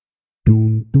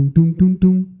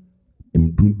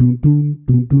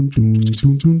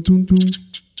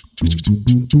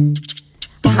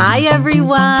Hi,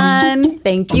 everyone.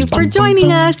 Thank you for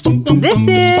joining us. This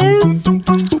is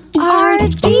Are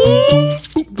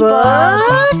These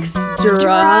Books Drunk?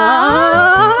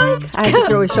 I had to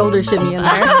throw a shoulder shimmy in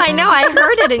there. I know, I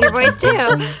heard it in your voice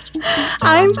too.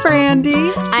 I'm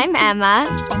Brandy. I'm Emma.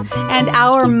 And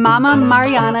our mama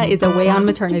Mariana is away on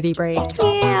maternity break.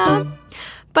 Yeah.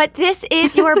 But this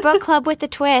is your book club with a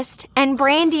twist, and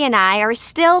Brandy and I are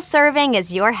still serving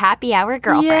as your happy hour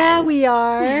girlfriends. Yeah, we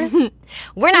are.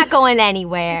 We're not going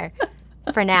anywhere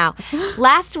for now.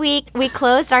 Last week, we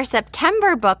closed our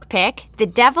September book pick, The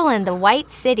Devil in the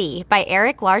White City by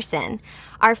Erik Larson.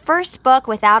 Our first book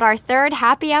without our third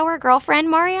happy hour girlfriend,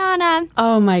 Mariana.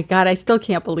 Oh my God, I still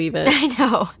can't believe it. I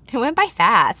know. It went by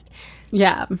fast.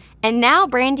 Yeah. And now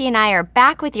Brandy and I are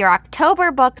back with your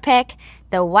October book pick,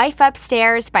 The Wife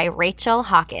Upstairs by Rachel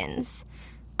Hawkins.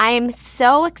 I am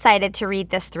so excited to read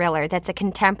this thriller that's a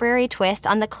contemporary twist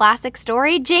on the classic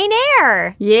story Jane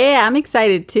Eyre. Yeah, I'm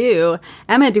excited too.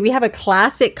 Emma, do we have a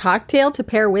classic cocktail to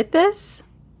pair with this?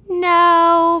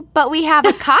 No, but we have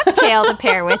a cocktail to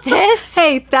pair with this.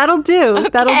 Hey, that'll do. Okay.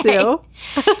 That'll do.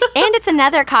 And it's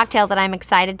another cocktail that I'm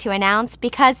excited to announce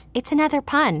because it's another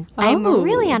pun. I'm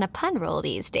really on a pun roll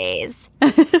these days.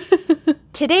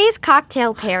 Today's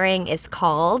cocktail pairing is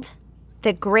called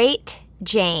The Great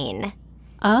Jane.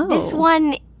 Oh. This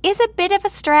one is a bit of a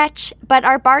stretch, but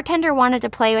our bartender wanted to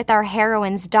play with our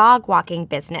heroine's dog walking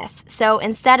business. So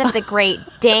instead of the Great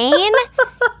Dane,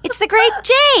 it's the Great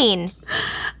Jane.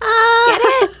 Get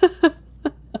it?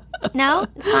 No?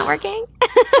 It's not working?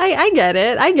 I get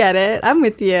it. I get it. I'm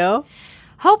with you.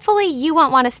 Hopefully you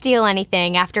won't want to steal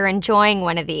anything after enjoying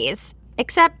one of these,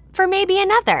 except for maybe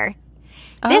another.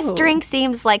 This drink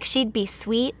seems like she'd be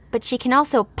sweet, but she can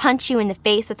also punch you in the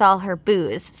face with all her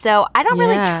booze. So I don't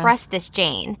really trust this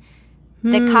Jane,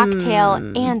 the cocktail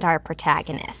and our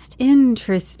protagonist.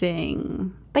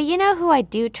 Interesting. But you know who I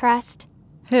do trust?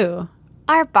 Who?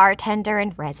 Our bartender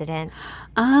in residence.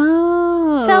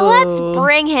 Oh. So let's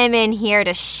bring him in here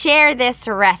to share this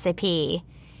recipe.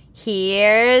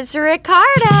 Here's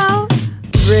Ricardo.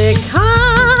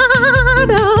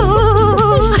 Ricardo.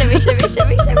 Shimmy, shimmy,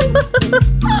 shimmy, shimmy.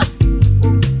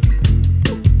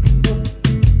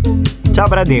 Ciao,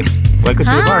 Brandy. Welcome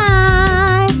to the bar.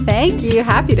 Hi. Thank you.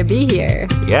 Happy to be here.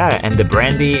 Yeah, and the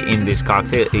brandy in this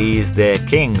cocktail is the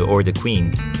king or the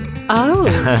queen. Oh,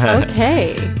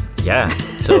 okay. Yeah,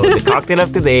 so the cocktail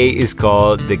of today is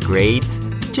called The Great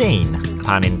Jane,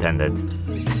 pun intended,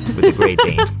 with the Great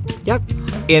Dane. Yep.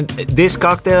 And this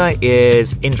cocktail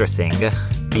is interesting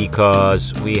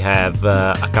because we have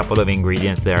a couple of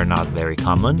ingredients that are not very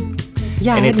common.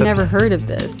 Yeah, and I had never heard of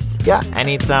this. Yeah, and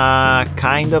it's a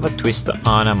kind of a twist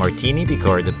on a martini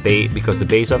because the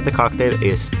base of the cocktail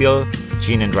is still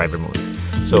gin and dry vermouth.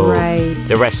 So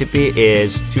the recipe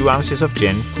is 2 ounces of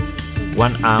gin,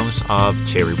 1 ounce of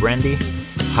cherry brandy,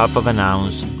 half of an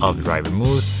ounce of dry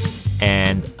vermouth,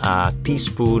 and a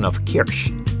teaspoon of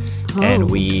kirsch.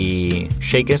 And we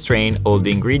shake and strain all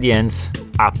the ingredients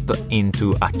up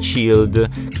into a chilled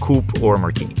coupe or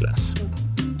martini glass.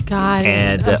 Got it.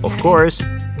 And of course,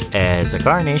 as a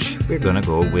garnish, we're gonna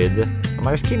go with a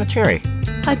maraschino cherry.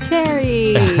 A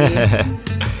cherry.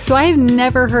 So I have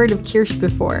never heard of kirsch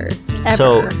before, ever.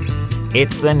 So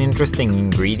it's an interesting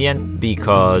ingredient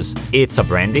because it's a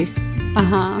brandy.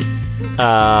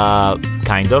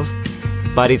 Kind of.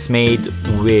 But it's made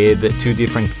with 2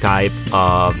 different type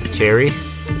of cherry.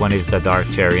 One is the dark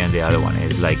cherry and the other one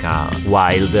is like a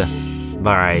wild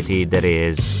variety that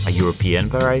is a European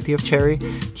variety of cherry.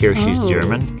 Kirsch is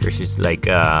German. Kirsch is like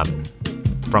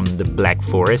from the Black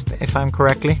Forest, if I'm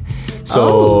correctly.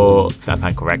 So if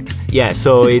I'm correct. Yeah,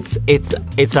 so it's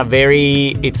a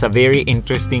very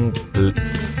interesting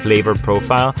flavor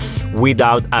profile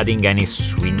without adding any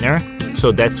sweetener.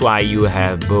 So that's why you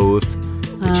have both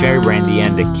the cherry brandy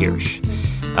and the kirsch.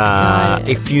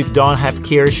 If you don't have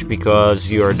kirsch because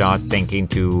you're not thinking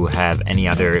to have any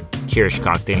other kirsch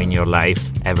cocktail in your life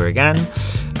ever again,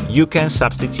 you can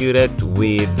substitute it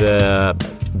with the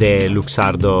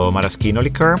Luxardo Maraschino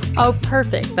liqueur. Oh,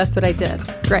 perfect. That's what I did.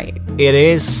 Great. It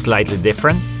is slightly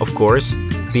different, of course,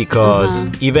 because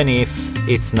even if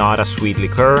it's not a sweet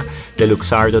liqueur, the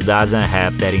Luxardo doesn't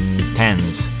have that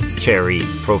intense cherry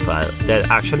profile that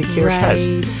actually kirsch has.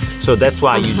 So that's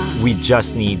why we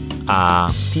just need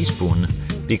a teaspoon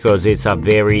because it's a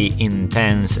very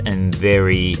intense and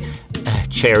very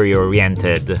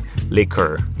cherry-oriented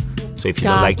liqueur. So if you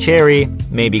don't like cherry,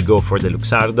 maybe go for the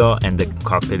Luxardo and the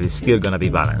cocktail is still going to be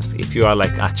balanced. If you are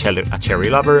like a cherry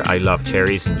lover, I love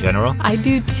cherries in general. I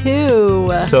do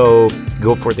too. So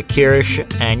go for the kirsch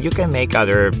and you can make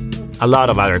other a lot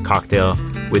of other cocktail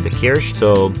with the kirsch.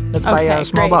 So let's buy a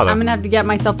small great. bottle. I'm going to have to get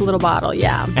myself a little bottle,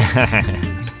 yeah.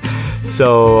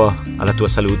 So, alla tua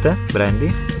salute, Brandy,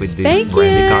 with this Thank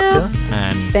brandy you. cocktail.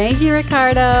 And Thank you,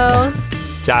 Ricardo.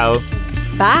 ciao.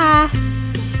 Bye.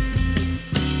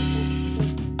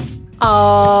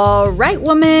 All right,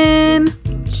 woman.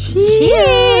 Cheers.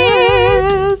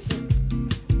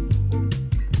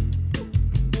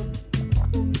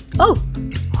 Oh,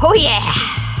 Oh, yeah.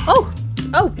 oh.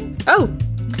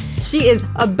 She is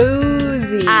a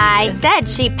boozy. I said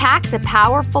she packs a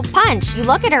powerful punch. You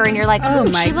look at her and you're like, Oh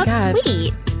ooh, my she looks God.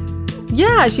 sweet.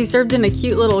 Yeah, she's served in a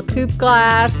cute little coupe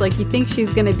glass. Like you think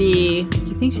she's gonna be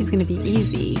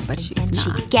easy, but she's And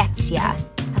not. she gets ya.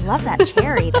 I love that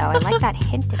cherry, though. I like that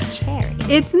hint of cherry.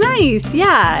 It's nice.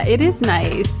 Yeah, it is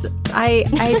nice. I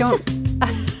don't.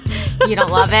 You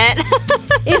don't love it?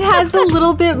 It has a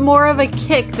little bit more of a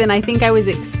kick than I think I was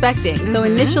expecting. So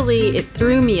initially, it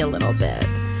threw me a little bit,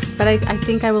 but I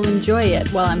think I will enjoy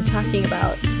it while I'm talking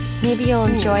about. Maybe you'll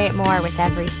enjoy it more with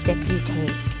every sip you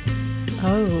take.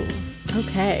 Oh,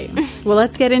 okay. Well,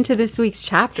 let's get into this week's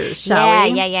chapters, shall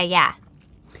we? Yeah.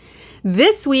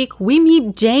 This week, we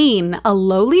meet Jane, a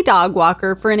lowly dog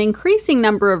walker for an increasing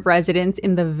number of residents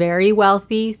in the very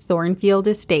wealthy Thornfield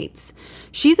Estates.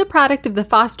 She's a product of the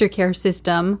foster care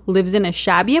system, lives in a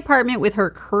shabby apartment with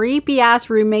her creepy-ass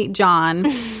roommate, John,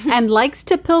 and likes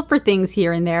to pilfer things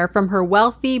here and there from her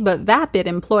wealthy but vapid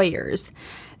employers.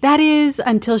 That is,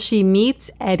 until she meets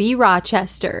Eddie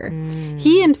Rochester.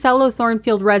 He and fellow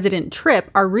Thornfield resident Tripp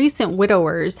are recent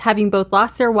widowers, having both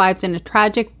lost their wives in a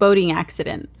tragic boating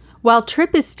accident. While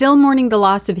Tripp is still mourning the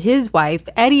loss of his wife,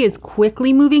 Eddie is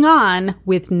quickly moving on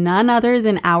with none other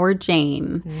than our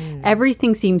Jane.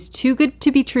 Everything seems too good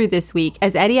to be true this week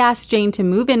as Eddie asks Jane to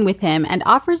move in with him and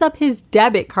offers up his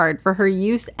debit card for her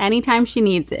use anytime she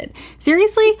needs it.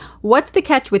 Seriously, what's the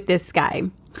catch with this guy?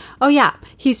 Oh yeah,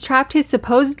 he's trapped his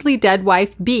supposedly dead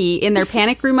wife, Bea, in their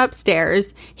panic room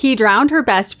upstairs. He drowned her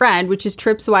best friend, which is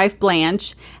Tripp's wife,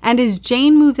 Blanche. And as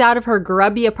Jane moves out of her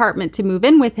grubby apartment to move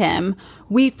in with him,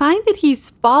 we find that he's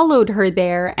followed her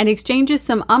there and exchanges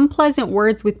some unpleasant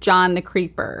words with John the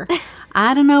Creeper.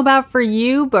 I don't know about for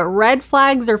you, but red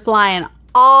flags are flying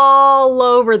all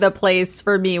over the place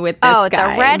for me with this guy. Oh,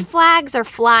 the red flags are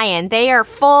flying. They are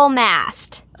full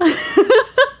mast.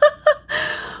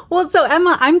 Well, so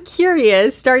Emma, I'm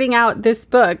curious, starting out this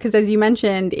book, because as you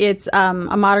mentioned, it's a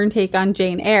modern take on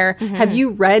Jane Eyre. Have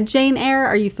you read Jane Eyre?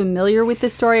 Are you familiar with the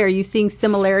story? Are you seeing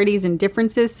similarities and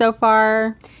differences so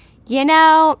far? You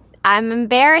know, I'm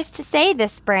embarrassed to say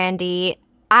this, Brandy.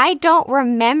 I don't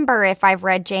remember if I've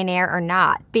read Jane Eyre or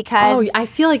not because... Oh, I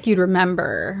feel like you'd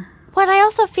remember. But I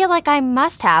also feel like I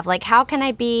must have. Like, how can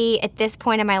I be at this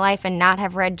point in my life and not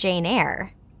have read Jane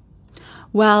Eyre?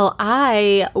 Well,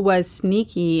 I was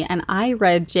sneaky and I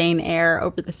read Jane Eyre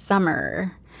over the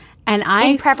summer. And I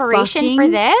In preparation for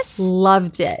this?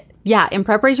 loved it. Yeah, in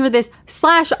preparation for this.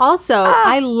 / also,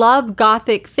 I love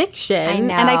Gothic fiction.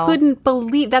 I And I know. couldn't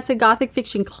believe that's a Gothic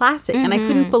fiction classic. And I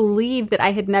couldn't believe that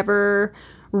I had never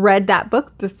read that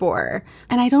book before.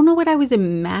 And I don't know what I was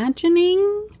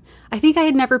imagining. I think I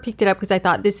had never picked it up because I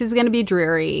thought this is going to be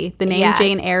dreary. The name Yeah.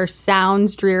 Jane Eyre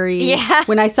sounds dreary. Yeah.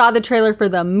 When I saw the trailer for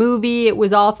the movie, it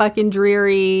was all fucking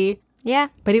dreary. Yeah.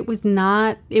 But it was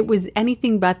not, it was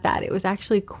anything but that. It was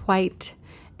actually quite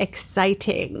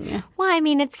exciting. Well, I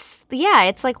mean, it's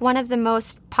like one of the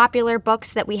most popular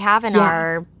books that we have in Yeah.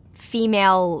 our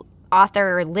female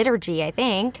author liturgy, I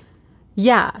think.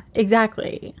 Yeah,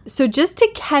 exactly. So just to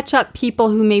catch up people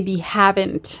who maybe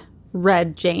haven't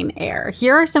read Jane Eyre,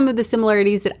 here are some of the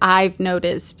similarities that I've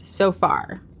noticed so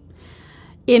far.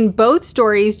 In both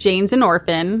stories, Jane's an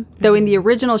orphan, though in the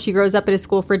original she grows up at a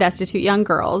school for destitute young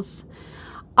girls.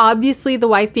 Obviously, the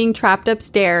wife being trapped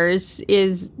upstairs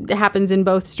happens in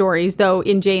both stories, though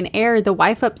in Jane Eyre, the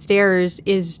wife upstairs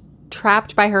is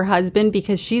trapped by her husband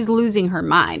because she's losing her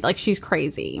mind. Like, she's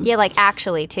crazy. Yeah, like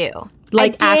actually too.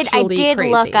 Like, I actually did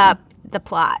crazy. look up the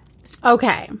plot.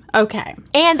 Okay.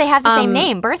 And they have the same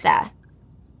name, Bertha.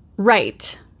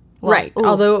 Right. Well, right. ooh.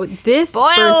 Although this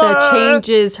Spoiler! Bertha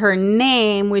changes her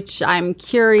name, which I'm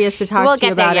curious to talk to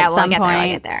you about at some point.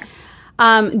 We'll get there.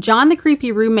 John the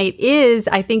creepy roommate is,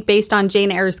 I think, based on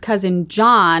Jane Eyre's cousin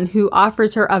John, who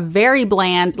offers her a very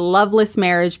bland, loveless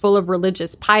marriage full of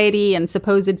religious piety and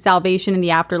supposed salvation in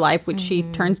the afterlife, which she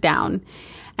turns down.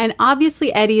 And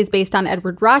obviously, Eddie is based on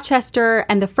Edward Rochester,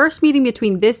 and the first meeting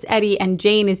between this Eddie and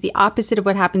Jane is the opposite of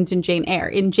what happens in Jane Eyre.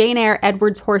 In Jane Eyre,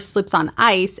 Edward's horse slips on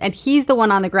ice, and he's the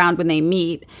one on the ground when they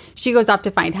meet. She goes off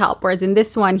to find help, whereas in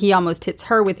this one, he almost hits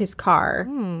her with his car.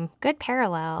 Good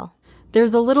parallel.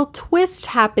 there's a little twist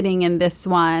happening in this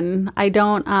one. I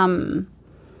don't,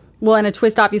 well, and a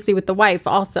twist obviously with the wife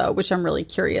also, which I'm really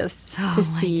curious to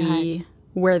see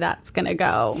where that's going to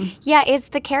go. Yeah, is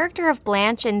the character of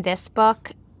Blanche in this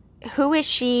book, who is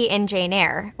she in Jane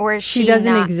Eyre? Or is she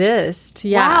doesn't not exist.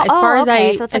 Yeah, wow. as far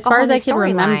as I can storyline.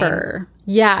 remember.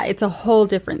 Yeah, it's a whole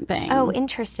different thing. Oh,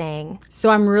 interesting.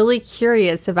 So I'm really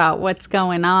curious about what's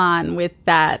going on with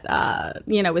that,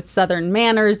 with Southern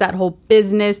Manners, that whole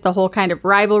business, the whole kind of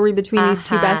rivalry between these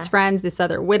two best friends, this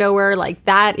other widower. Like,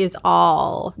 that is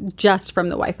all just from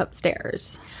The Wife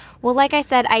Upstairs. Well, like I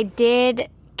said, I did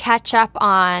catch up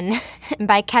on,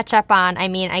 by catch up on, I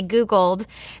mean, I Googled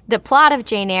the plot of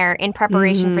Jane Eyre in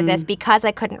preparation for this because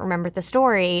I couldn't remember the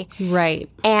story. Right.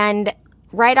 And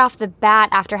right off the bat,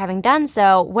 after having done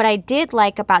so, what I did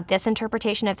like about this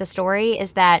interpretation of the story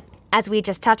is that, as we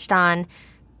just touched on,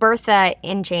 Bertha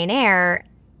in Jane Eyre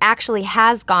actually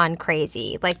has gone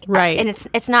crazy. Like, right. And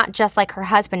it's not just like her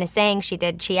husband is saying she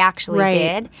did. She actually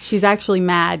did. She's actually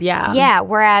mad, yeah. Yeah,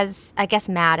 whereas I guess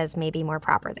mad is maybe more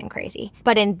proper than crazy.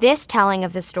 But in this telling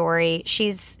of the story,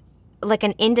 she's like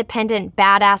an independent,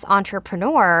 badass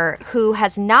entrepreneur who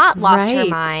has not lost her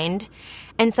mind.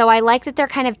 And so I like that they're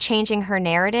kind of changing her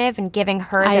narrative and giving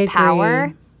her the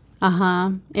power.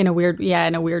 In a weird,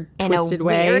 twisted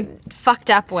way. Weird,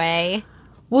 fucked up way.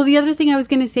 Well, the other thing I was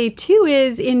going to say, too,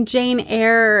 is in Jane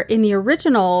Eyre, in the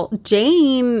original,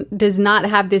 Jane does not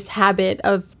have this habit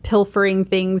of pilfering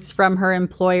things from her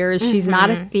employers. She's not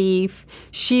a thief.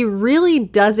 She really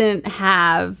doesn't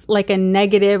have, like, a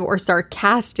negative or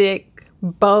sarcastic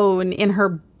bone in her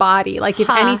body. Like, if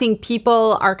anything,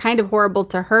 people are kind of horrible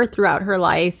to her throughout her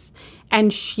life.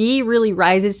 And she really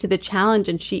rises to the challenge,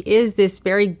 and she is this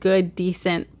very good,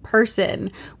 decent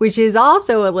person, which is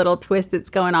also a little twist that's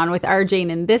going on with our Jane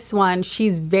in this one.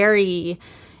 She's very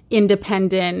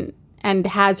independent and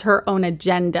has her own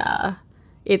agenda,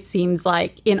 it seems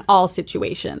like, in all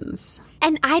situations.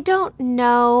 And I don't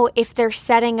know if they're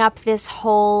setting up this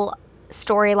whole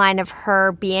storyline of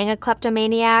her being a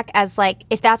kleptomaniac as, like,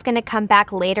 if that's going to come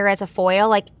back later as a foil,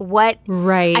 like, what?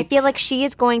 Right. I feel like she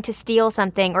is going to steal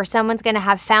something, or someone's going to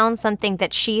have found something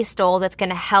that she stole that's going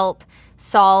to help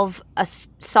solve a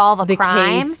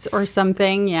crime case or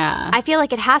something. Yeah, I feel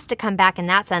like it has to come back in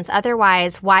that sense.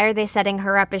 Otherwise, why are they setting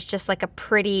her up as just like a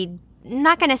pretty,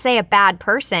 not going to say a bad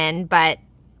person, but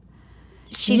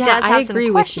she does have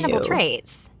some questionable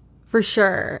traits. For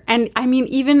sure. And I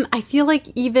mean, I feel like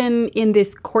even in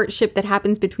this courtship that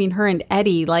happens between her and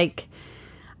Eddie, like,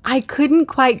 I couldn't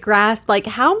quite grasp, like,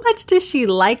 how much does she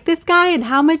like this guy and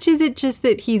how much is it just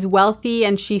that he's wealthy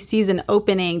and she sees an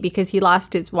opening because he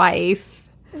lost his wife?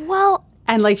 Well,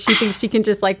 and, like, she thinks she can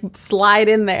just, like, slide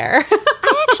in there.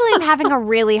 I actually am having a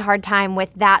really hard time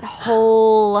with that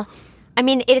whole, I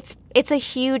mean, it's a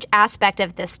huge aspect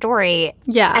of this story.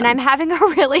 Yeah. And I'm having a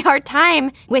really hard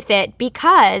time with it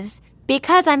because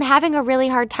I'm having a really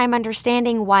hard time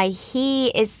understanding why he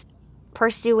is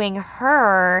pursuing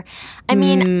her. I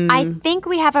mean, I think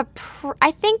we have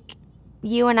I think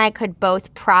you and I could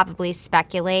both probably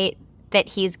speculate that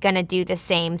he's going to do the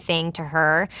same thing to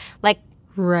her. Like,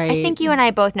 right. I think you and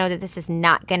I both know that this is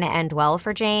not going to end well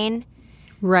for Jane.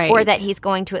 Right. Or that he's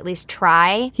going to at least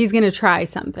try. He's going to try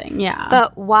something, yeah.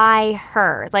 But why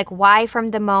her? Like, why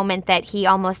from the moment that he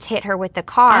almost hit her with the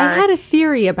car? I had a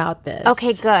theory about this.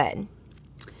 Okay, good.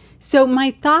 So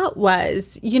my thought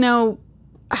was,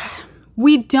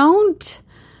 we don't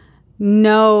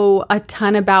know a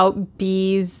ton about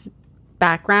Bee's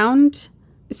background.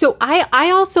 So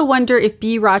I also wonder if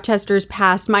Bee Rochester's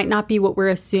past might not be what we're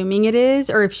assuming it is,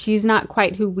 or if she's not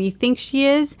quite who we think she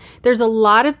is. There's a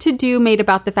lot of to-do made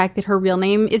about the fact that her real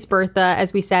name is Bertha,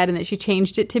 as we said, and that she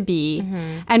changed it to Bee.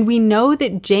 Mm-hmm. And we know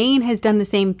that Jane has done the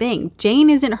same thing. Jane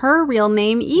isn't her real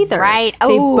name either. Right.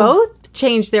 They both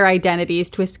changed their identities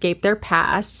to escape their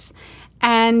pasts.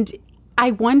 And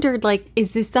I wondered, like,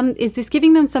 is this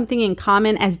giving them something in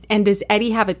common? And does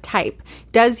Eddie have a type?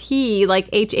 Does he, like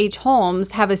H.H.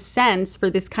 Holmes, have a sense for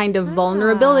this kind of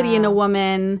vulnerability in a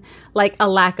woman, like a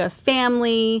lack of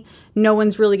family? No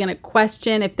one's really going to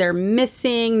question if they're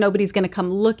missing. Nobody's going to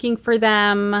come looking for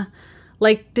them.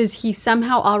 Like, does he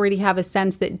somehow already have a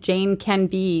sense that Jane can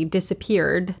be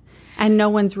disappeared and no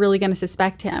one's really going to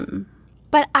suspect him?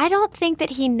 But I don't think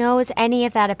that he knows any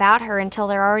of that about her until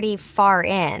they're already far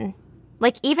in.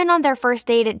 Like, even on their first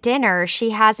date at dinner, she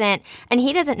hasn't, and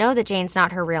he doesn't know that Jane's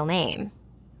not her real name.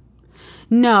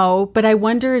 No, but I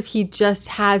wonder if he just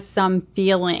has some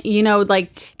feeling,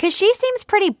 like... Because she seems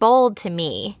pretty bold to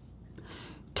me.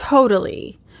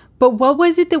 Totally. But what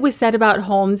was it that was said about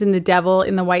Holmes in The Devil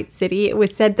in the White City? It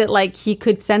was said that, like, he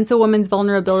could sense a woman's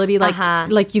vulnerability,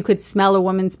 like you could smell a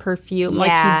woman's perfume. Yeah.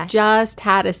 Like, he just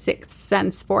had a sixth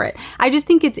sense for it. I just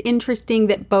think it's interesting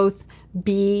that both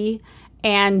Bea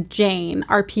and Jane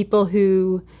are people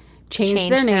who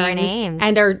changed their names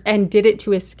and did it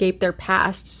to escape their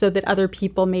past so that other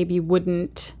people maybe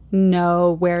wouldn't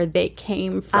know where they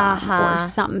came from or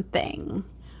something.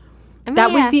 I mean,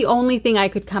 that was the only thing I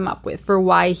could come up with for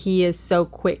why he is so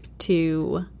quick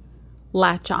to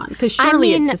latch on. Because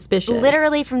surely it's suspicious.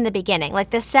 Literally from the beginning.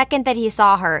 Like, the second that he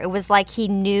saw her, it was like he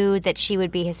knew that she would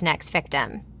be his next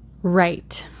victim.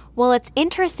 Right. Well, it's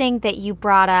interesting that you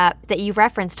brought up, that you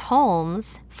referenced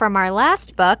Holmes from our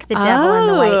last book, The Devil in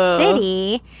the White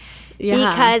City. Yeah.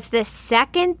 Because the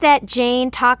second that Jane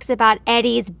talks about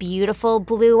Eddie's beautiful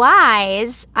blue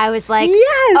eyes, I was like,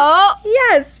 yes! Oh!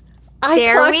 Yes!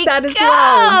 I clocked that as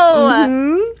well.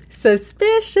 Mm-hmm.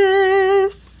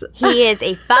 Suspicious. He is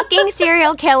a fucking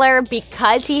serial killer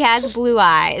because he has blue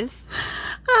eyes.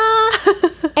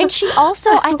 And she also,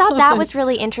 I thought that was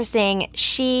really interesting.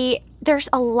 There's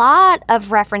a lot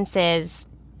of references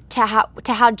to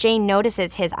how Jane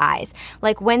notices his eyes.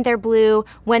 Like when they're blue,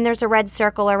 when there's a red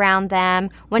circle around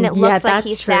them, when it looks like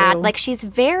he's sad. Like, she's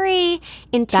very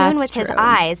in tune with his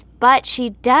eyes. But she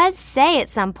does say at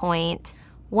some point,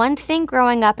 one thing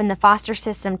growing up in the foster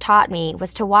system taught me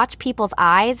was to watch people's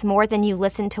eyes more than you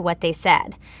listened to what they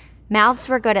said. Mouths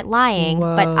were good at lying,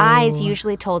 but eyes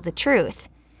usually told the truth.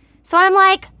 So I'm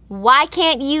like, why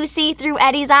can't you see through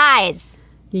Eddie's eyes?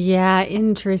 Yeah,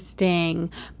 interesting.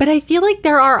 But I feel like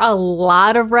there are a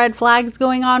lot of red flags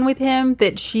going on with him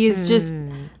that she's just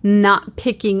not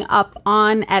picking up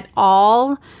on at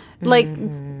all. Like,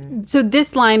 so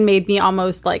this line made me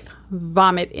almost like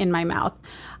vomit in my mouth.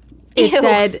 It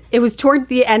said, it was towards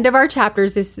the end of our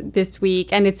chapters this week,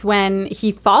 and it's when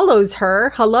he follows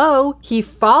her. He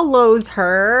follows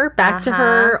her back to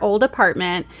her old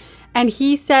apartment, and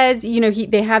he says,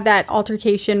 they have that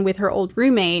altercation with her old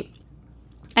roommate,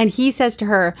 and he says to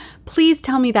her, "Please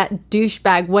tell me that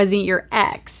douchebag wasn't your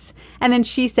ex." And then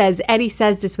she says, Eddie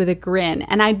says this with a grin,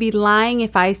 "And I'd be lying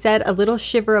if I said a little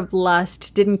shiver of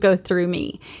lust didn't go through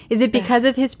me. Is it because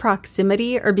of his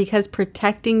proximity or because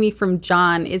protecting me from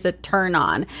John is a turn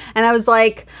on?" And I was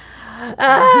like,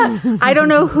 I don't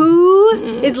know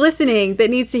who is listening that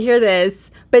needs to hear this,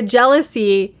 but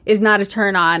jealousy is not a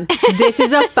turn on. This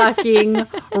is a fucking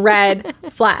red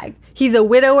flag. He's a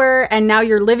widower and now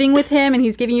you're living with him and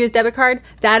he's giving you his debit card.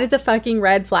 That is a fucking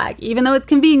red flag. Even though it's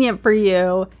convenient for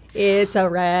you, it's a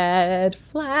red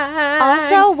flag.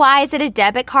 Also, why is it a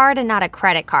debit card and not a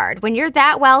credit card? When you're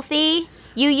that wealthy,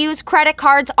 you use credit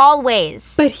cards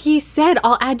always. But he said,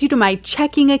 "I'll add you to my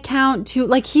checking account too."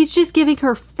 Like, he's just giving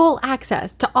her full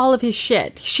access to all of his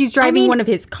shit. She's driving one of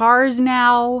his cars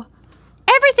now.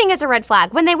 Everything is a red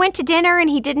flag. When they went to dinner and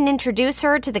he didn't introduce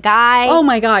her to the guy. Oh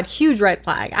my God, huge red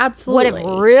flag. Absolutely. Would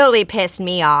have really pissed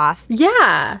me off.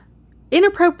 Yeah.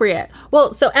 Inappropriate.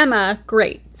 Well, so Emma,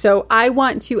 great. So I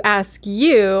want to ask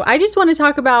you, I just want to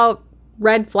talk about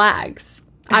red flags.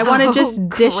 I want to just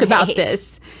dish about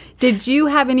this. Did you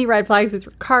have any red flags with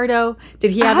Ricardo? Did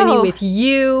he have any with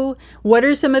you? What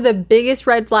are some of the biggest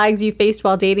red flags you faced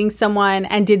while dating someone?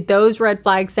 And did those red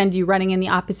flags send you running in the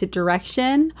opposite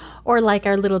direction? Or like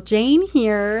our little Jane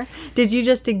here, did you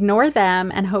just ignore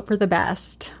them and hope for the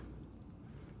best?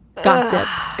 Gossip.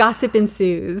 Gossip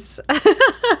ensues.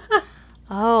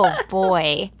 Oh,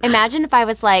 boy. Imagine if I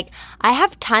was like, I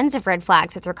have tons of red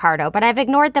flags with Ricardo, but I've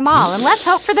ignored them all, and let's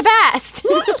hope for the best.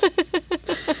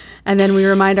 And then we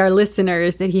remind our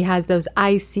listeners that he has those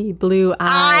icy blue eyes.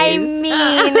 I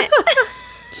mean,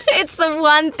 it's the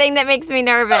one thing that makes me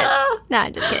nervous. No,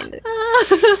 I'm just kidding.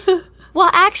 Well,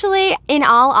 actually, in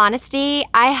all honesty,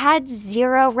 I had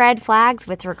 0 red flags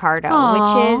with Ricardo,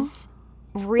 which is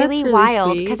really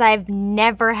wild because I've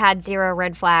never had 0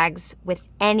 red flags with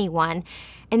anyone.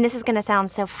 And this is going to sound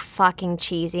so fucking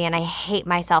cheesy, and I hate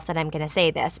myself that I'm going to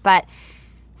say this, but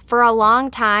for a long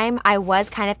time, I was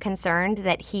kind of concerned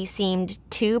that he seemed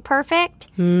too perfect,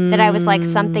 that I was like,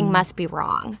 something must be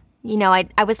wrong. You know,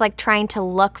 I was like trying to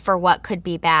look for what could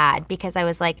be bad because I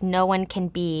was like, no one can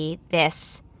be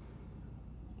this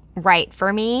right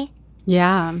for me.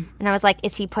 Yeah. And I was like,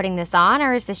 is he putting this on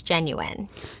or is this genuine?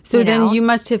 So then you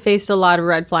must have faced a lot of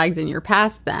red flags in your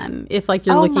past then. If like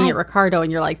you're looking at Ricardo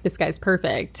and you're like, this guy's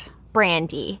perfect.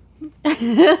 Brandy.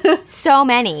 So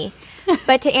many.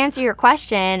 But to answer your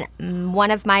question,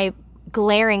 one of my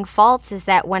glaring faults is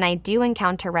that when I do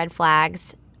encounter red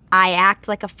flags, I act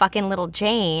like a fucking little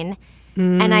Jane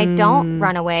and I don't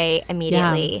run away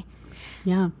immediately.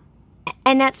 Yeah.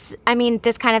 And that's, I mean,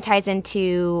 this kind of ties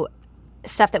into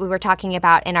stuff that we were talking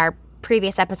about in our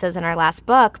previous episodes in our last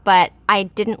book, but I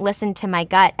didn't listen to my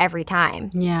gut every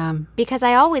time. Yeah. Because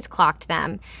I always clocked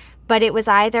them. But it was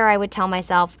either I would tell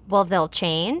myself, well, they'll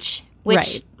change,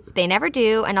 which they never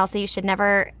do, and also you should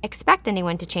never expect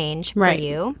anyone to change for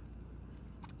you.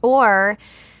 Or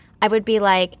I would be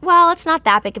like, well, it's not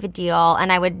that big of a deal,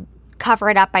 and I would cover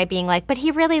it up by being like, but he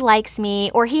really likes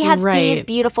me, or he has these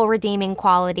beautiful redeeming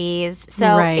qualities,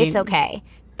 so it's okay.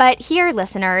 But here,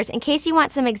 listeners, in case you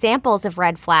want some examples of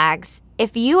red flags,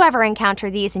 if you ever encounter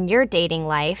these in your dating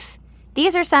life,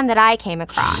 these are some that I came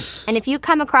across. And if you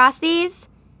come across these,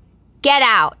 get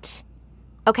out.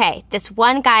 Okay, this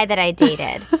one guy that I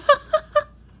dated.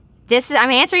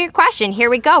 I'm answering your question. Here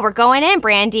we go. We're going in,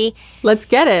 Brandy. Let's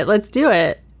get it. Let's do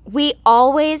it. We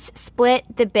always split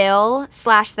the bill /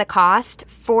 the cost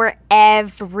for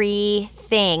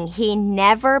everything. He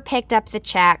never picked up the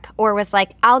check or was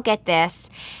like, I'll get this.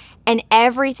 And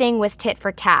everything was tit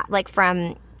for tat, like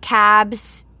from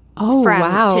cabs,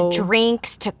 to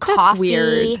drinks, to coffee. That's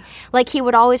weird. Like he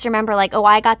would always remember like, oh,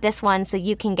 I got this one, so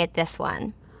you can get this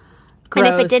one. Gross.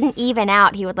 And if it didn't even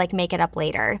out, he would like make it up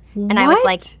later. And I was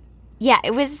like, yeah,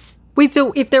 it was... Wait,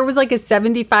 so if there was like a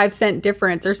 75-cent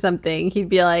difference or something, he'd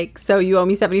be like, so you owe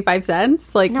me 75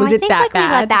 cents? Like, was it that bad?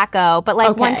 We let that go. But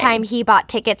like one time he bought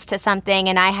tickets to something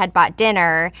and I had bought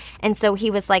dinner. And so he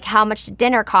was like, how much did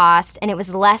dinner cost? And it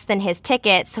was less than his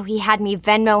ticket. So he had me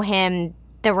Venmo him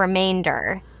the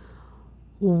remainder.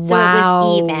 Wow. So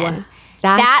it was even.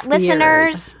 That, weird.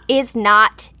 Listeners, is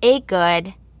not a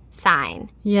good sign.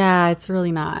 Yeah, it's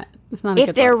really not. It's not a if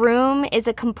good their look. room is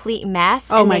a complete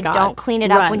mess and they don't clean it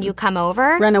up when you come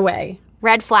over, run away.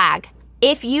 Red flag.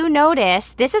 If you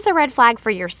notice, this is a red flag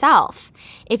for yourself.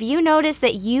 If you notice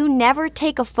that you never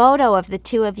take a photo of the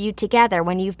two of you together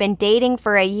when you've been dating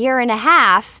for a year and a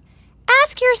half,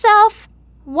 ask yourself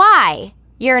why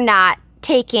you're not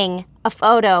taking a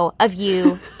photo of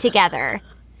you together.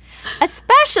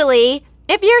 Especially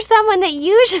if you're someone that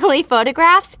usually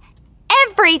photographs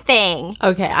everything.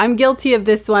 Okay, I'm guilty of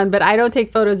this one, but I don't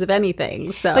take photos of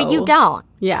anything. So, but you don't.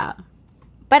 Yeah.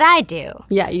 But I do.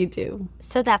 Yeah, you do.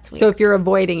 So that's weird. So if you're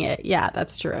avoiding it, yeah,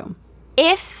 that's true.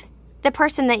 If the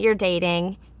person that you're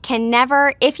dating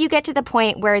if you get to the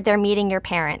point where they're meeting your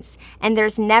parents and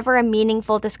there's never a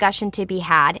meaningful discussion to be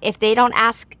had, if they don't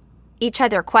ask each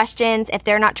other questions, if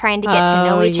they're not trying to get to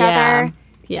know each other,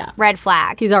 red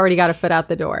flag. He's already got a foot out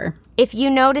the door. If you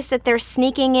notice that they're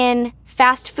sneaking in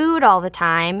fast food all the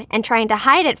time and trying to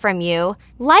hide it from you,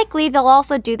 likely they'll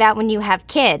also do that when you have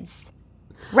kids.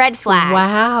 Red flag.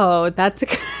 Wow, that's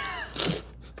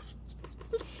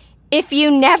If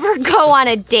you never go on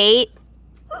a date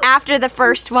after the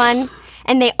first one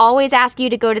and they always ask you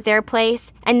to go to their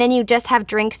place and then you just have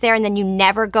drinks there and then you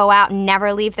never go out and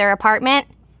never leave their apartment,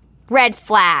 red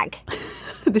flag.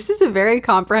 This is a very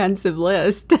comprehensive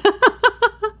list.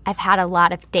 I've had a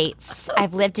lot of dates.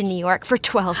 I've lived in New York for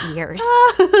 12 years.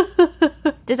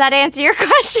 Does that answer your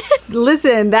question?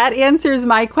 Listen, that answers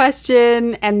my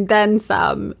question and then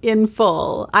some in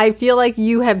full. I feel like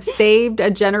you have saved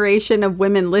a generation of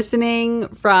women listening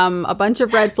from a bunch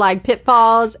of red flag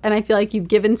pitfalls, and I feel like you've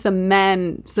given some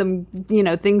men some,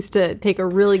 things to take a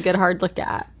really good hard look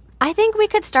at. I think we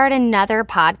could start another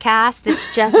podcast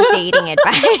that's just dating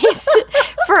advice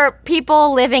for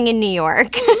people living in New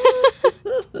York.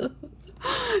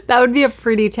 That would be a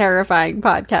pretty terrifying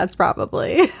podcast,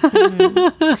 probably.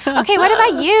 Okay, what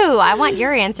about you? I want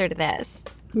your answer to this.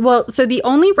 Well, so the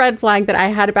only red flag that I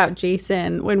had about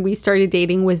Jason when we started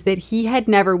dating was that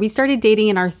we started dating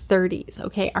in our 30s,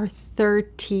 okay? Our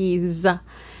 30s.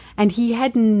 And he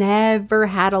had never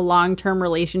had a long-term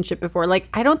relationship before. Like,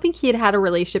 I don't think he had had a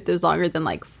relationship that was longer than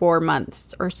like 4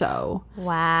 months or so.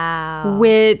 Wow.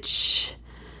 Which,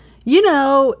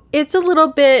 it's a little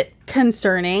bit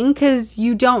concerning because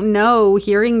you don't know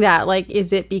hearing that. Like,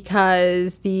 is it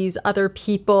because these other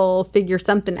people figure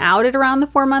something out at around the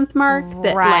 4-month mark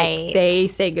that like they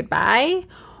say goodbye?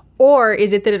 Or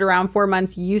is it that at around 4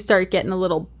 months you start getting a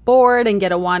little bored and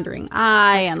get a wandering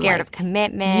eye and scared of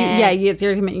commitment? You get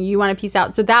scared of commitment. You want to peace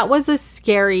out. So that was a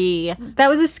scary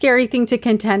thing to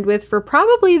contend with for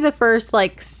probably the first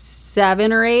like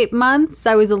 7 or 8 months.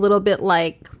 I was a little bit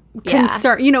like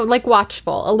concerned, like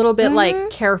watchful, a little bit like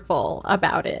careful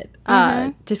about it.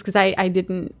 Just because I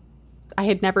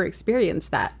had never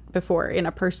experienced that before in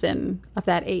a person of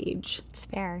that age. It's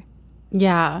fair.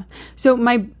 Yeah. So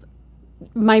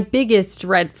my biggest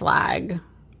red flag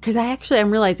because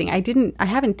I'm realizing I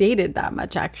haven't dated that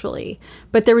much actually.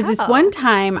 But there was this one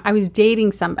time I was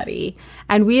dating somebody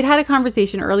and we had a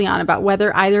conversation early on about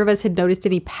whether either of us had noticed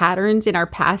any patterns in our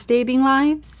past dating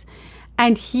lives.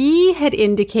 And he had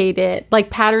indicated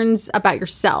like patterns about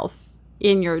yourself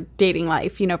in your dating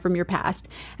life, from your past.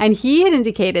 And he had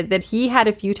indicated that he had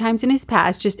a few times in his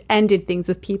past just ended things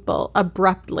with people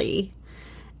abruptly.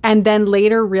 And then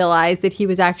later realized that he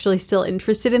was actually still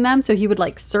interested in them. So he would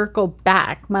like circle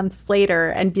back months later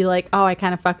and be like, oh, I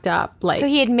kind of fucked up. Like, so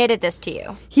he admitted this to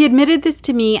you. He admitted this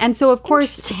to me. And so, of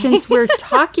course, since we're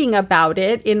talking about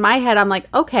it, in my head, I'm like,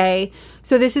 okay,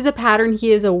 so this is a pattern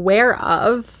he is aware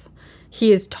of.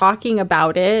 He is talking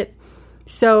about it.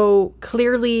 So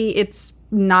clearly it's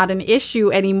not an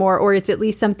issue anymore, or it's at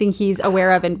least something he's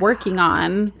aware of and working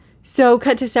on. So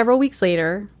cut to several weeks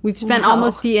later. We've spent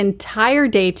almost the entire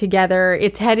day together.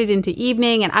 It's headed into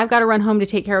evening and I've got to run home to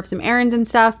take care of some errands and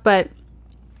stuff. But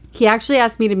he actually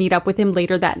asked me to meet up with him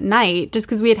later that night just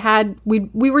because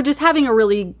we were just having a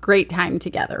really great time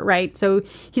together, right? So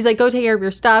he's like, go take care of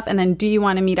your stuff. And then do you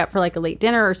want to meet up for like a late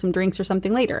dinner or some drinks or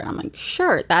something later? And I'm like,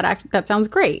 sure, that sounds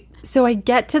great. So I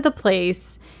get to the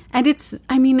place and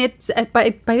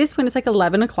by this point it's like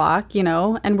 11 o'clock,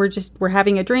 and we're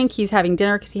having a drink. He's having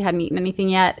dinner because he hadn't eaten anything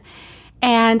yet.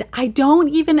 And I don't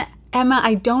even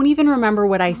remember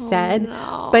what I said,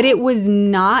 but it was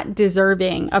not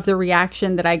deserving of the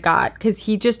reaction that I got because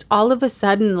he just all of a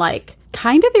sudden like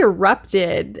kind of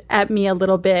erupted at me a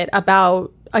little bit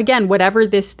about, again, whatever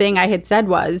this thing I had said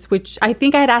was, which I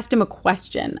think I had asked him a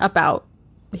question about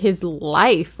his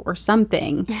life or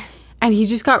something. And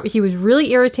he was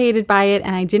really irritated by it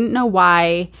and I didn't know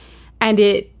why. And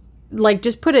it like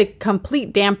just put a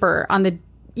complete damper on the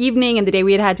evening and the day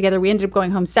we had together. We ended up going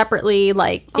home separately.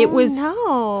 Like it was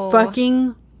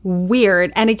fucking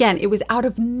weird. And again, it was out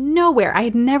of nowhere. I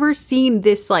had never seen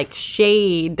this like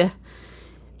shade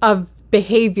of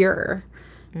behavior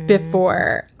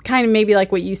before. Kind of maybe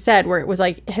like what you said, where it was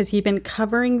like, has he been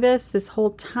covering this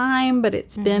whole time, but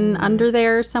it's been under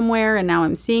there somewhere and now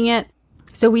I'm seeing it.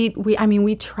 So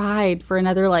we tried for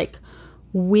another like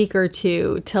week or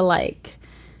two to like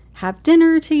have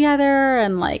dinner together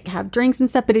and like have drinks and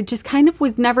stuff, but it just kind of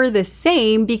was never the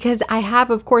same because I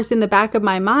have, of course, in the back of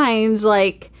my mind,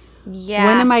 like,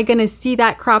 when am I going to see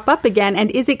that crop up again?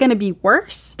 And is it going to be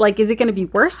worse? Like, is it going to be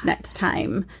worse next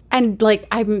time? And like,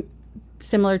 I'm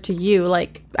similar to you.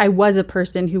 Like, I was a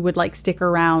person who would like stick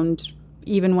around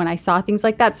even when I saw things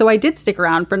like that. So I did stick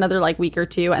around for another like week or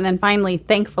two. And then finally,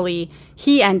 thankfully,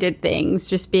 he ended things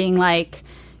just being like,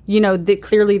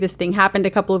 clearly this thing happened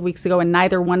a couple of weeks ago and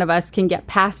neither one of us can get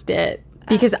past it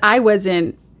because I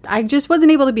just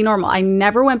wasn't able to be normal. I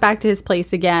never went back to his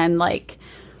place again. Like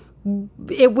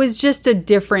it was just a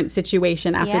different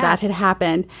situation after that had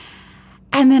happened.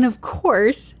 And then of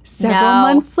course, several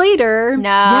months later,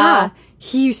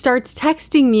 he starts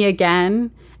texting me again.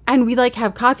 And we like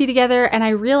have coffee together and I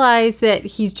realize that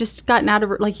he's just gotten out of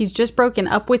like he's just broken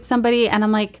up with somebody and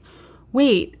I'm like,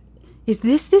 wait, is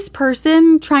this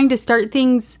person trying to start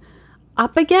things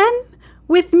up again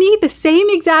with me the same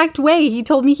exact way he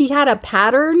told me he had a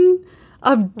pattern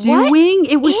of doing?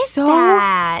 It was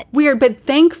so weird. But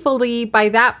thankfully by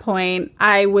that point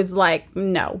I was like,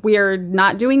 no, we're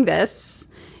not doing this.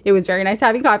 It was very nice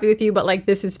having coffee with you, but like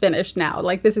this is finished now.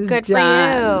 Like this is good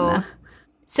done. For you.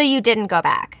 So you didn't go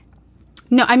back?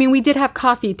 No, I mean, we did have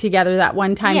coffee together that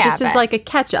one time just as like a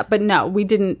catch up. But no, we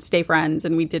didn't stay friends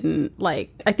and we didn't like,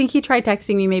 I think he tried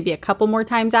texting me maybe a couple more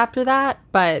times after that.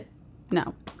 But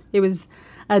no, it was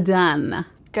a done.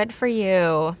 Good for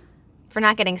you for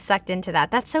not getting sucked into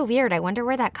that. That's so weird. I wonder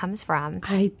where that comes from.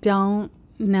 I don't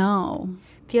know.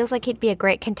 Feels like he'd be a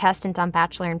great contestant on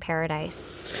Bachelor in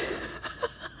Paradise.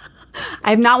 I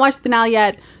have not watched the finale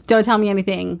yet. Don't tell me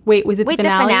anything. Wait, was it the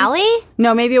finale? The finale?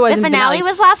 No, maybe it wasn't the finale. The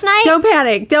finale was last night? Don't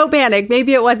panic.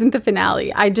 Maybe it wasn't the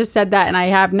finale. I just said that and I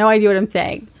have no idea what I'm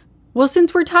saying. Well,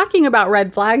 since we're talking about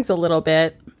red flags a little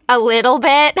bit. A little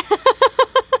bit?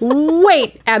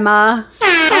 Wait, Emma. We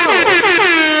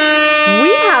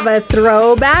have a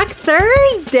Throwback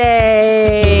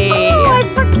Thursday. Oh, I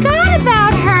forgot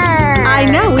about her. I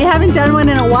know, we haven't done one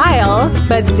in a while,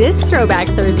 but this Throwback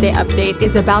Thursday update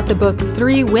is about the book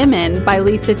 3 Women by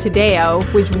Lisa Taddeo,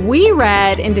 which we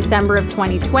read in December of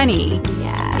 2020.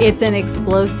 Yes. It's an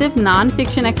explosive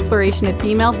nonfiction exploration of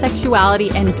female sexuality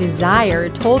and desire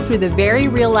told through the very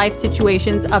real-life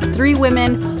situations of 3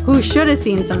 women who should have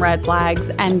seen some red flags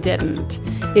and didn't.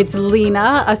 It's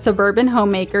Lena, a suburban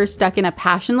homemaker stuck in a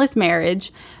passionless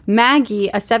marriage, Maggie,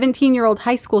 a 17-year-old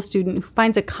high school student who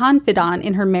finds a confidant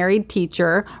in her married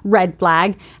teacher, red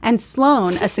flag, and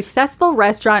Sloan, a successful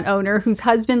restaurant owner whose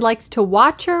husband likes to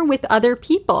watch her with other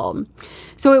people.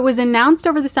 So it was announced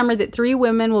over the summer that 3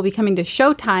 women will be coming to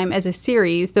Showtime as a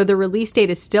series, though the release date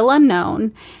is still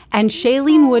unknown. And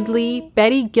Shailene Woodley,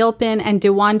 Betty Gilpin, and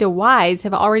DeWanda Wise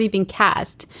have already been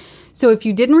cast. So if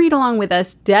you didn't read along with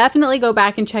us, definitely go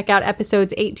back and check out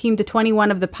episodes 18 to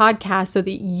 21 of the podcast so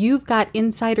that you've got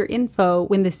insider info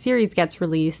when the series gets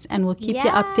released, and we'll keep you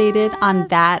updated on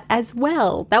that as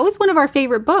well. That was one of our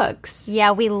favorite books.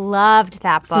 Yeah, we loved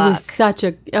that book.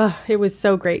 It was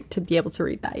so great to be able to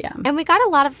read that, yeah. And we got a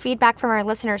lot of feedback from our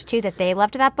listeners, too, that they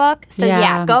loved that book. So,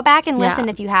 yeah go back and listen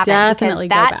if you haven't. Definitely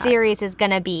because that series is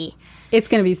going to be... It's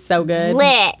going to be so good.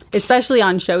 Lit. Especially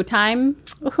on Showtime.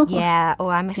 Yeah. Oh,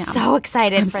 I'm so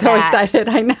excited for that. I'm so excited.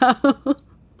 I know.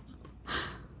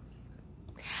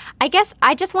 I guess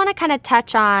I just want to kind of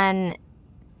touch on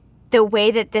the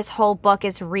way that this whole book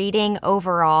is reading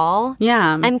overall.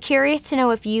 Yeah. I'm curious to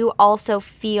know if you also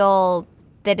feel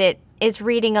that it is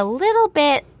reading a little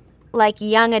bit like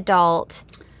young adult.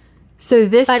 So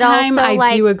this time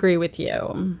I do agree with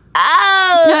you.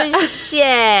 Oh,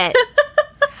 shit.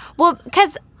 Well,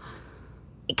 because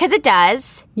it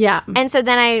does. Yeah. And so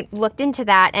then I looked into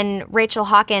that, and Rachel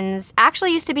Hawkins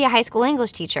actually used to be a high school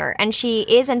English teacher, and she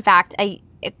is, in fact, a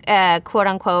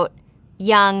quote-unquote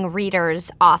young reader's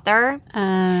author.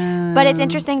 But it's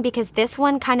interesting because this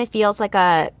one kind of feels like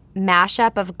a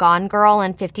mashup of Gone Girl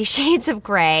and 50 Shades of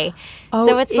Grey.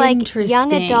 So it's like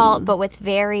young adult, but with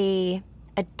very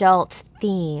adult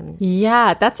themes.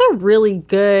 Yeah, that's a really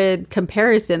good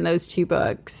comparison, those two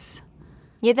books.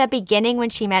 Yeah, the beginning when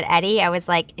she met Eddie, I was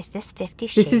like, is this 50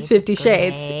 Shades? This is 50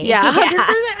 Shades. Yeah,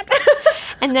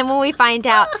 100%. And then when we find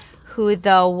out who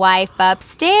the wife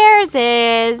upstairs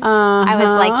is, I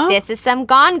was like, this is some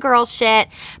Gone Girl shit.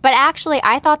 But actually,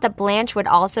 I thought that Blanche would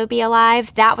also be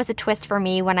alive. That was a twist for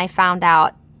me when I found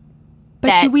out.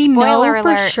 But do we know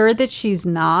for sure that she's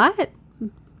not?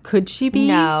 Could she be?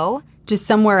 No. Just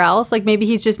somewhere else? Like maybe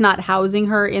he's just not housing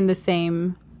her in the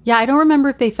same... Yeah, I don't remember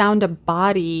if they found a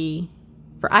body...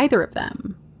 for either of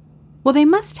them. Well, they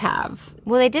must have.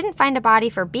 Well, they didn't find a body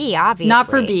for B, obviously. Not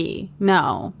for B,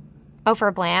 no. Oh,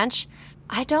 for Blanche?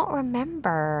 I don't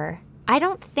remember. I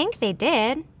don't think they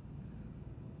did.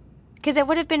 Because it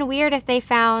would have been weird if they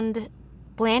found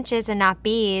Blanche's and not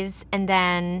B's, and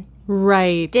then...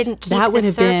 Right. Didn't keep that would the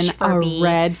have search been for a B.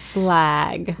 red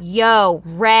flag. Yo,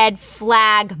 red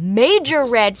flag, major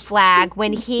red flag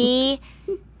when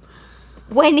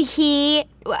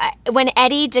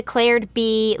Eddie declared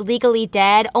B legally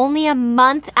dead only a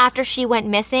month after she went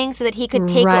missing so that he could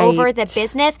take over the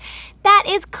business. That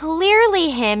is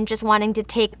clearly him just wanting to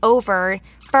take over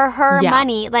for her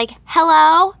money. Like,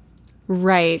 hello?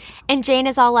 Right. And Jane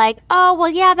is all like, oh, well,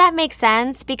 yeah, that makes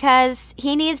sense because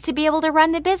he needs to be able to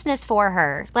run the business for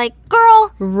her. Like,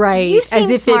 girl, right. You seem as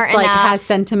if smart it's like enough. has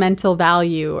sentimental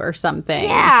value or something to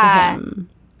him.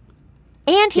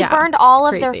 And he burned all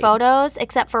of their crazy. photos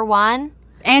except for one.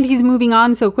 And he's moving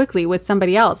on so quickly with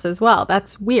somebody else as well.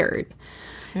 That's weird.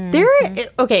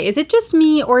 Okay, is it just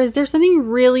me or is there something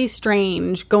really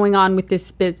strange going on with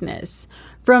this business?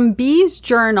 From B's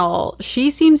journal,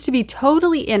 she seems to be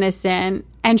totally innocent,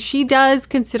 and she does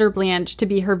consider Blanche to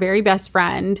be her very best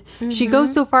friend. She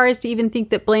goes so far as to even think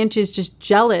that Blanche is just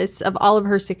jealous of all of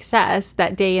her success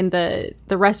that day in the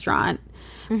restaurant.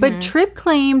 But Tripp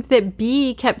claimed that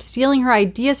B kept stealing her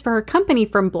ideas for her company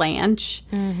from Blanche.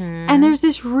 And there's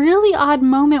this really odd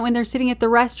moment when they're sitting at the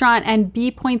restaurant and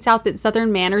B points out that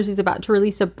Southern Manners is about to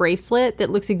release a bracelet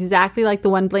that looks exactly like the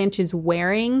one Blanche is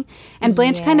wearing. And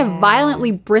Blanche kind of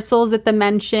violently bristles at the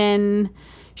mention.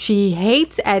 She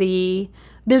hates Eddie.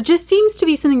 There just seems to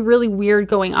be something really weird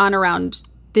going on around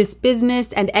this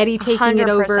business and Eddie taking it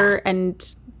over.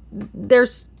 And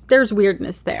there's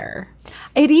weirdness there.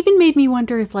 It even made me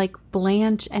wonder if like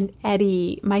Blanche and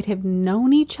Eddie might have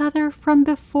known each other from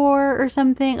before or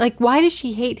something. Like, why does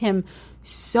she hate him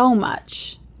so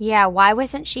much? Yeah, why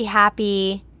wasn't she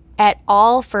happy at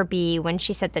all for B when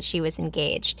she said that she was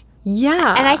engaged?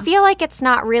 Yeah. And I feel like it's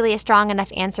not really a strong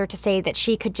enough answer to say that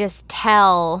she could just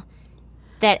tell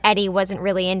that Eddie wasn't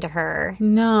really into her.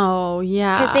 No,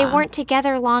 yeah. Because they weren't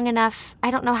together long enough. I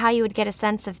don't know how you would get a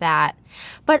sense of that.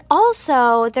 But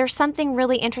also, there's something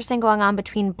really interesting going on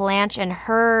between Blanche and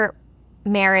her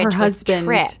marriage with husband.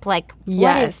 Tripp. Like,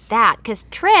 what is that? Because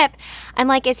Tripp, I'm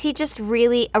like, is he just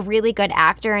really a really good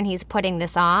actor and he's putting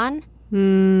this on?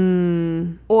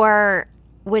 Or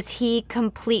was he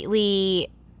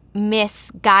completely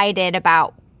misguided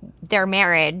about their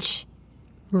marriage.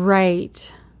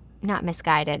 Right. Not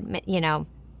misguided,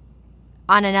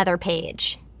 on another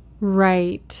page.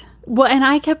 Right. Well, and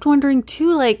I kept wondering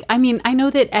too, like, I mean, I know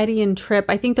that Eddie and Tripp,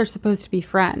 I think they're supposed to be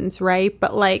friends, right?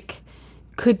 But like,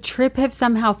 could Tripp have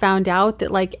somehow found out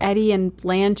that like Eddie and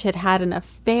Blanche had an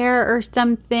affair or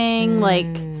something?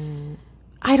 Like,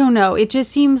 I don't know. It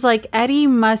just seems like Eddie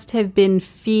must have been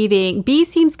feeding. B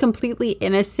seems completely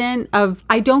innocent of,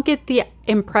 I don't get the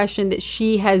impression that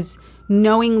she has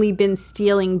knowingly been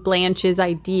stealing Blanche's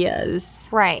ideas.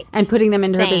 Right. And putting them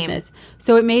into her business.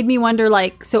 So it made me wonder,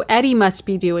 like, so Eddie must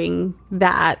be doing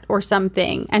that or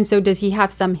something. And so does he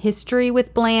have some history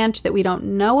with Blanche that we don't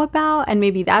know about? And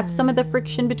maybe that's some of the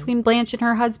friction between Blanche and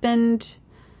her husband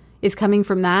is coming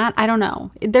from that? I don't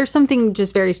know. There's something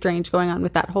just very strange going on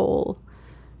with that whole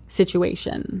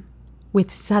situation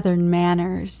with Southern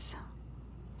manners.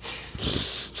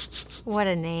 What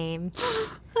a name.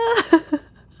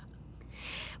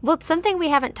 Well, something we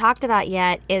haven't talked about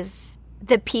yet is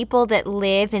the people that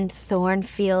live in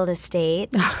Thornfield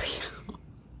Estates. Oh, yeah.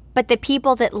 But the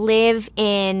people that live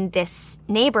in this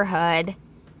neighborhood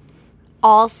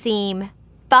all seem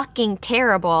fucking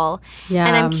terrible. Yeah.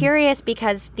 And I'm curious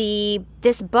because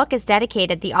this book is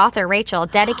dedicated, the author Rachel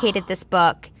dedicated this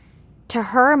book to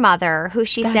her mother, who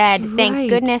she said,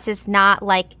 thank goodness is not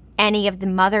like any of the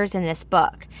mothers in this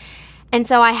book. And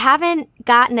so I haven't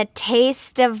gotten a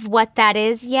taste of what that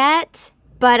is yet,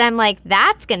 but I'm like,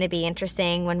 that's going to be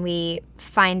interesting when we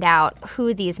find out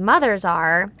who these mothers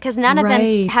are, because none of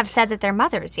them have said that they're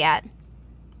mothers yet.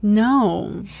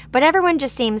 No. But everyone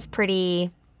just seems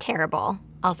pretty terrible,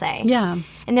 I'll say. Yeah.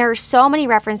 And there are so many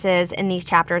references in these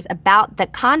chapters about the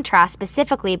contrast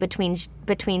specifically between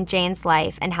Jane's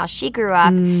life and how she grew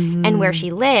up and where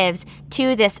she lives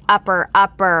to this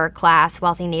upper class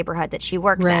wealthy neighborhood that she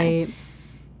works in.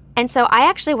 And so I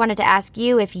actually wanted to ask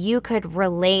you if you could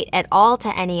relate at all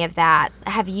to any of that.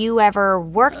 Have you ever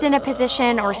worked in a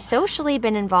position or socially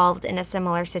been involved in a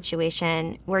similar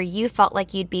situation where you felt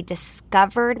like you'd be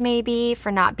discovered maybe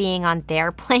for not being on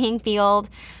their playing field?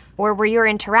 Or were your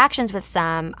interactions with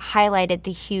some highlighted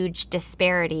the huge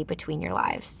disparity between your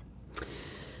lives?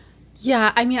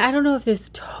 Yeah, I mean, I don't know if this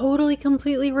totally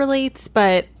completely relates,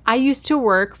 but I used to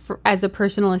work as a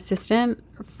personal assistant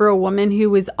for a woman who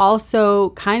was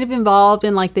also kind of involved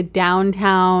in like the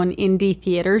downtown indie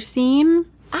theater scene.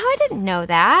 Oh, I didn't know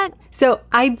that. So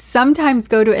I'd sometimes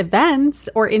go to events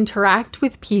or interact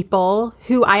with people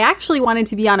who I actually wanted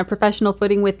to be on a professional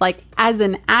footing with, like as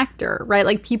an actor, right?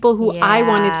 Like people who I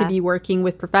wanted to be working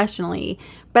with professionally,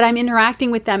 but I'm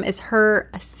interacting with them as her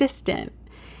assistant.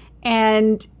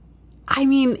 And I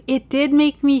mean, it did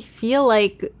make me feel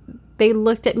like they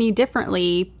looked at me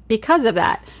differently because of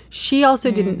that. She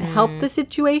also didn't help the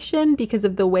situation because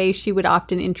of the way she would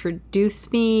often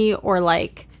introduce me, or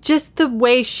like just the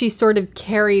way she sort of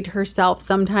carried herself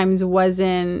sometimes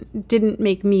didn't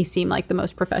make me seem like the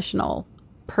most professional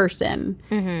person.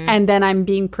 And then I'm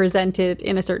being presented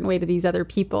in a certain way to these other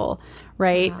people,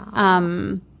 right?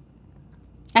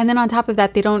 And then on top of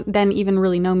that, they don't then even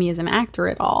really know me as an actor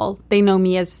at all. They know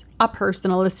me as a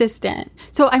personal assistant.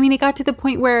 So, I mean, it got to the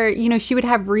point where, you know, she would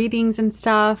have readings and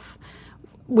stuff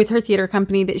with her theater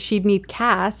company that she'd need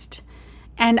cast.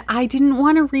 And I didn't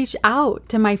want to reach out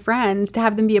to my friends to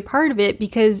have them be a part of it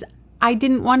because I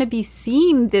didn't want to be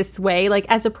seen this way, like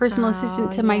as a personal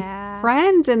assistant to my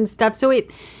friends and stuff. So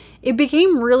it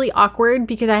became really awkward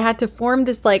because I had to form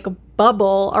this like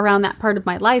bubble around that part of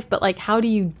my life. But like, how do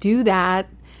you do that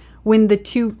when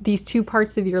these two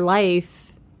parts of your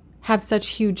life have such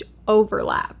huge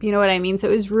overlap? You know what I mean? So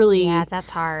it was really... Yeah, that's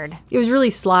hard. It was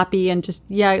really sloppy and just,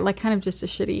 like kind of just a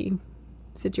shitty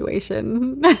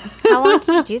situation. How long did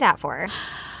you do that for?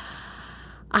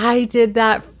 I did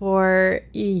that for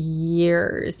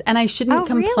years, and I shouldn't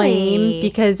complain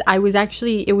because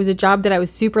it was a job that I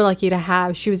was super lucky to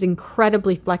have. She was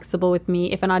incredibly flexible with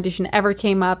me. If an audition ever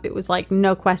came up, it was like,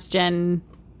 no question,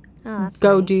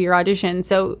 go do your audition.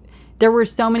 So there were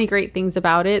so many great things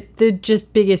about it. The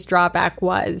just biggest drawback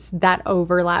was that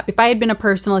overlap. If I had been a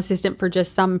personal assistant for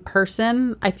just some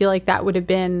person, I feel like that would have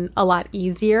been a lot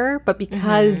easier. But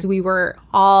because we were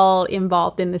all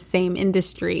involved in the same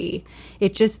industry,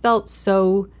 it just felt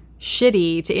so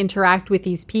shitty to interact with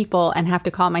these people and have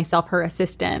to call myself her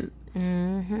assistant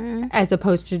as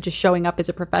opposed to just showing up as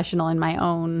a professional in my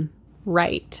own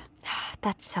right.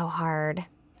 That's so hard.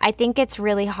 I think it's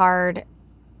really hard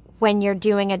when you're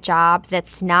doing a job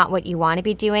that's not what you want to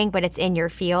be doing, but it's in your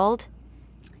field.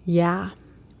 Yeah.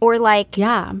 Or like,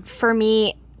 for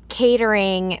me,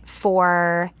 catering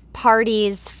for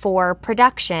parties, for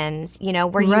productions, you know,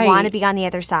 where you want to be on the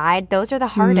other side, those are the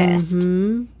hardest.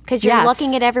 Because because you're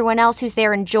looking at everyone else who's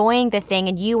there enjoying the thing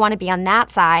and you want to be on that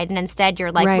side. And instead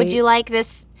you're like, would you like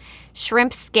this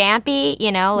shrimp scampi?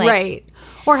 You know, like, right.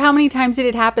 Or how many times did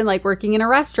it happen, like working in a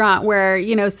restaurant where,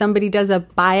 you know, somebody does a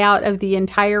buyout of the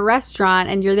entire restaurant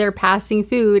and you're there passing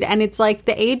food and it's like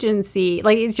the agency,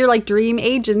 like it's your like dream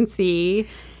agency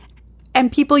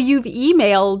and people you've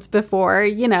emailed before,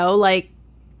 you know, like,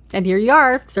 and here you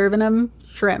are serving them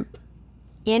shrimp.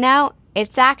 You know,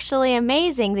 it's actually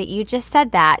amazing that you just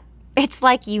said that. It's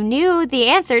like you knew the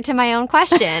answer to my own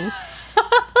question.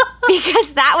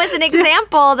 Because that was an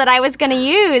example that I was going to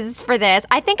use for this.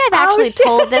 I think I've actually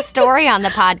told this story on the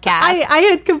podcast. I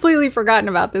had completely forgotten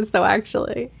about this, though,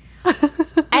 actually.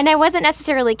 And I wasn't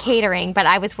necessarily catering, but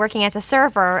I was working as a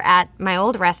server at my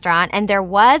old restaurant, and there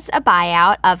was a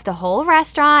buyout of the whole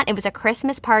restaurant. It was a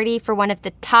Christmas party for one of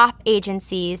the top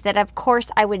agencies that, of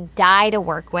course, I would die to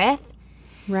work with.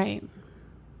 Right.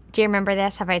 Do you remember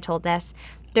this? Have I told this?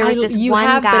 There was this you one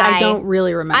have, guy. But I don't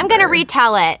really remember. I'm going to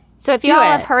retell it. So if you all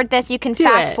have heard this, you can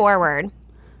fast forward.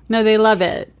 No, they love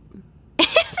it.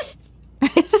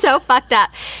 It's so fucked up.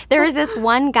 There was this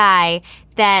one guy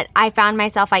that I found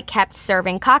myself, I kept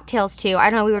serving cocktails to. I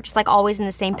don't know, we were just like always in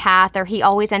the same path, or he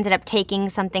always ended up taking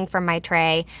something from my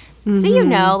tray. Mm-hmm. So you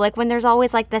know, like when there's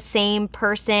always like the same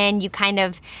person, you kind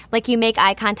of, like you make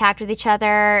eye contact with each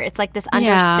other. It's like this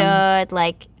understood,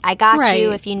 like I got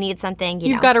you if you need something,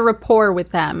 You've got a rapport with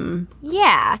them.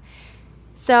 Yeah.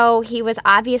 So he was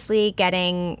obviously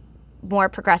getting more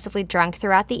progressively drunk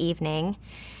throughout the evening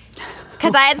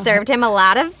because I had served him a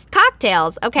lot of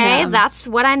cocktails. Okay, that's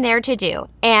what I'm there to do.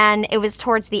 And it was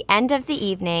towards the end of the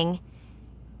evening,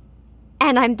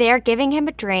 and I'm there giving him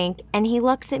a drink, and he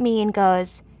looks at me and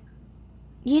goes,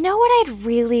 "You know what I'd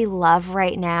really love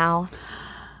right now?"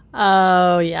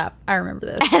 Oh, yeah, I remember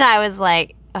this. And I was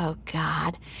like, oh,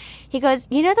 God. He goes,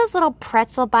 "You know those little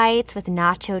pretzel bites with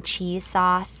nacho cheese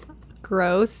sauce?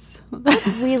 Gross.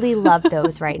 I really love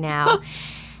those right now."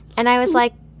 And I was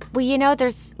like, well, you know,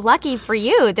 there's lucky for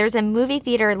you. There's a movie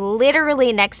theater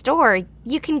literally next door.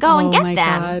 You can go and get them.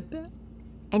 God.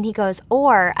 And he goes,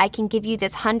 or I can give you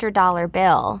this $100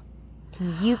 bill.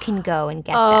 And you can go and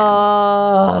get them.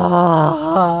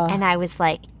 And I was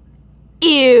like,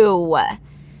 ew.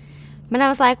 But I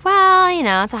was like, well, you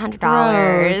know, it's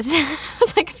 $100. It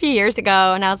was like a few years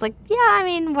ago. And I was like, yeah, I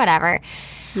mean, whatever.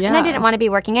 Yeah. And I didn't want to be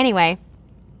working anyway.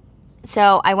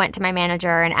 So I went to my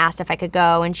manager and asked if I could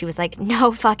go. And she was like,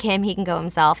 no, fuck him. He can go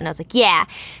himself. And I was like, yeah.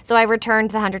 So I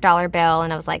returned the $100 bill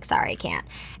and I was like, sorry, I can't.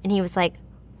 And he was like,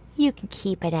 you can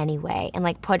keep it anyway. And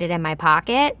like put it in my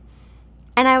pocket.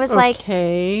 And I was like,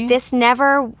 he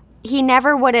never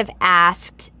would have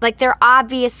asked. Like there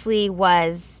obviously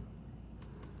was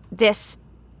this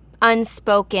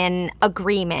unspoken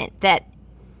agreement that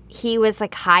he was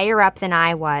like higher up than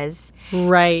I was.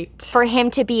 Right. For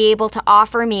him to be able to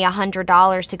offer me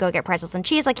 $100 to go get pretzels and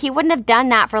cheese. Like he wouldn't have done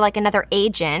that for like another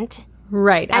agent.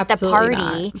 Right. At the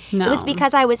party. No. It was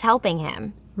because I was helping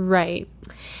him. Right.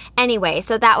 Anyway,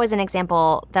 so that was an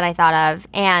example that I thought of.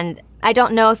 And I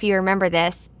don't know if you remember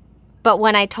this, but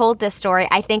when I told this story,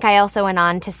 I think I also went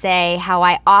on to say how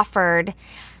I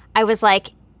was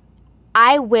like,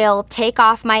 I will take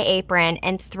off my apron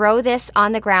and throw this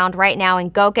on the ground right now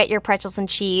and go get your pretzels and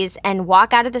cheese and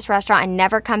walk out of this restaurant and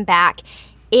never come back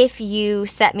if you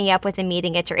set me up with a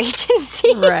meeting at your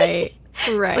agency. Right.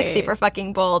 It's like super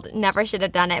fucking bold. Never should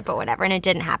have done it, but whatever. And it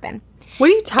didn't happen. What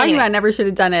are you talking about? Never should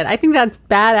have done it. I think that's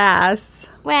badass.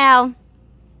 Well,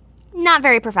 not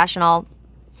very professional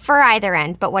for either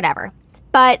end, but whatever.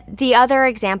 But the other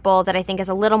example that I think is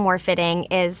a little more fitting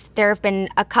is there have been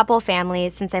a couple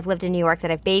families since I've lived in New York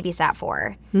that I've babysat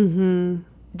for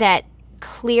that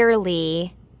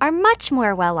clearly are much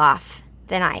more well off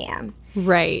than I am.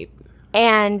 Right.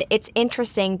 And it's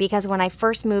interesting because when I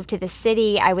first moved to the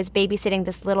city, I was babysitting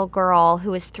this little girl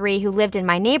who was 3 who lived in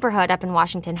my neighborhood up in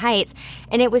Washington Heights.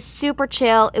 And it was super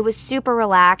chill. It was super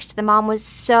relaxed. The mom was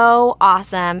so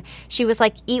awesome. She was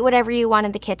like, eat whatever you want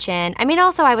in the kitchen. I mean,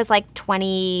 also I was like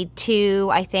 22,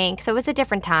 I think. So it was a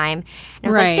different time. And I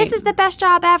was like, this is the best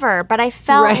job ever. But I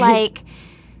felt like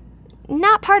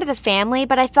not part of the family,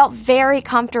 but I felt very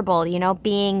comfortable, you know,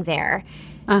 being there.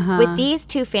 With these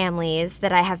two families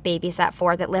that I have babysat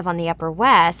for that live on the Upper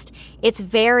West, it's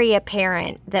very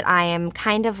apparent that I am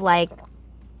kind of like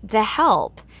the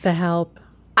help. The help.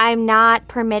 I'm not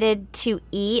permitted to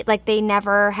eat. Like they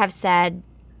never have said,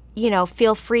 you know,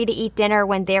 feel free to eat dinner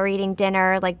when they're eating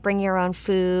dinner, like bring your own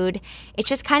food. It's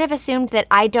just kind of assumed that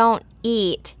I don't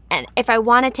eat. And if I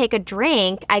want to take a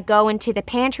drink, I go into the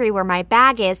pantry where my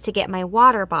bag is to get my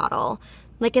water bottle.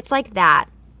 Like it's like that.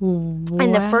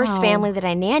 And the first family that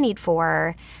I nannied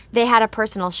for, they had a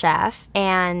personal chef,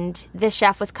 and this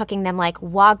chef was cooking them like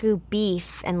Wagyu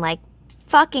beef and like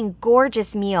fucking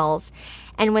gorgeous meals.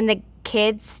 And when the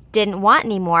kids didn't want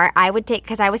any more, I would take,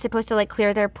 because I was supposed to like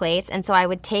clear their plates, and so I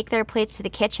would take their plates to the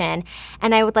kitchen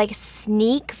and I would like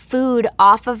sneak food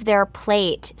off of their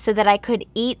plate so that I could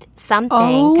eat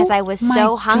something because I was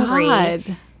so hungry.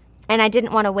 God. And I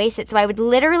didn't want to waste it. So I would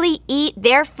literally eat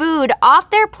their food off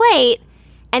their plate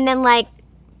and then like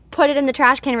put it in the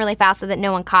trash can really fast so that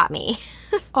no one caught me.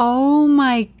 Oh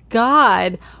my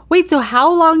God. Wait, so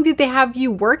how long did they have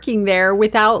you working there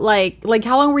without like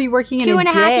how long were you working in a day?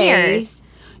 2.5 years.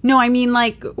 No, I mean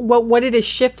like what did a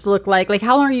shift look like? Like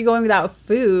how long are you going without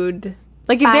food?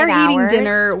 Like if 5 they're eating hours.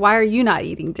 dinner, why are you not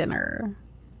eating dinner?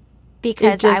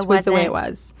 Because It just I was wasn't. the way it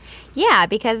was. Yeah,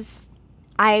 because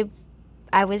I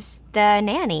was the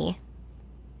nanny.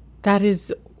 That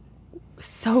is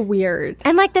so weird.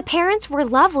 And like the parents were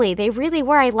lovely. They really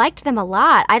were. I liked them a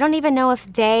lot. I don't even know if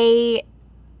they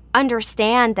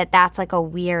understand that that's like a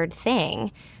weird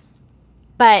thing.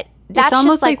 But that's It's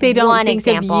almost just like they don't one think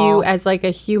example. of you as like a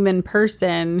human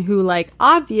person who like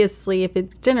obviously if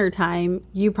it's dinner time,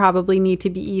 you probably need to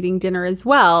be eating dinner as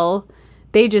well.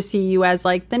 They just see you as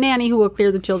like the nanny who will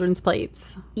clear the children's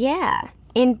plates. Yeah,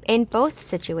 in both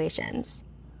situations.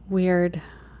 Weird.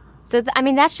 So I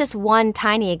mean that's just one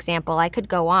tiny example. I could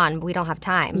go on, but we don't have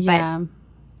time. Yeah. But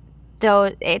though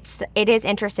it is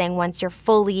interesting once you're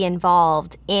fully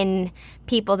involved in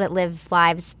people that live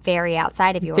lives very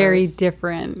outside of yours. Very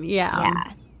different. Yeah.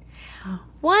 Yeah.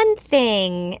 One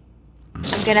thing, I'm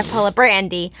going to pull a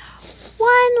Brandy.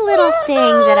 One little thing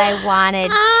that I wanted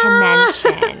to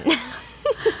mention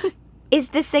is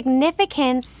the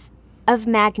significance of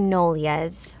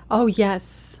magnolias, Oh,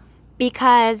 yes.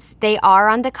 because they are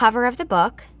on the cover of the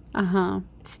book. Uh-huh.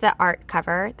 It's the art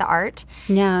cover, the art.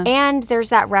 Yeah. And there's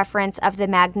that reference of the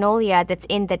magnolia that's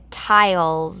in the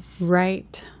tiles.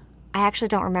 Right. I actually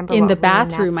don't remember In what the room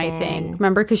bathroom, that's I in. think.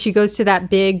 Remember? Because she goes to that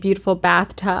big, beautiful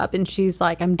bathtub and she's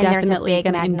like, I'm there's a definitely big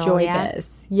going to enjoy magnolia.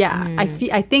 this. Yeah.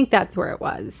 I think that's where it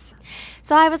was.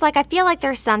 So I was like, I feel like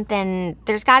there's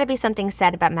got to be something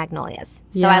said about magnolias.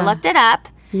 So I Yeah. looked it up,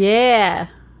 Yeah.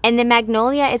 and the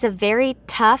magnolia is a very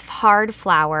tough, hard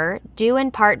flower, due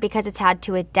in part because it's had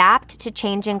to adapt to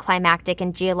changing climatic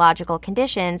and geological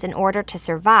conditions in order to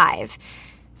survive.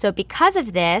 So because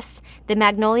of this, the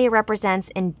magnolia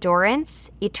represents endurance,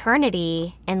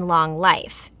 eternity, and long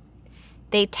life.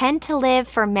 They tend to live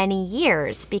for many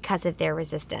years because of their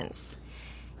resistance.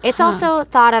 It's also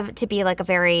thought of to be like a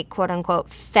very quote-unquote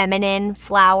feminine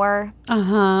flower.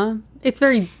 Uh-huh. It's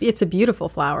a beautiful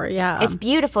flower, yeah. It's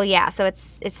beautiful, yeah. So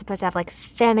it's supposed to have like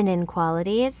feminine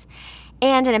qualities.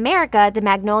 And in America, the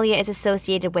magnolia is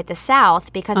associated with the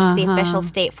South because it's the official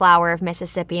state flower of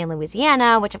Mississippi and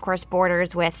Louisiana, which of course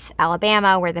borders with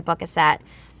Alabama, where the book is set.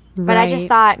 But I just Right.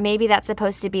 thought maybe that's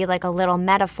supposed to be like a little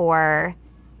metaphor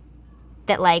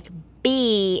that like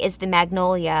B is the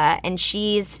magnolia and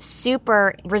she's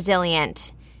super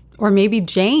resilient. Or maybe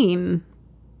Jane.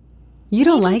 You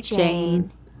don't like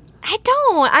Jane. I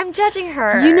don't. I'm judging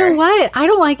her. You know what? I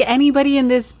don't like anybody in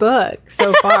this book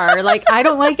so far. Like, I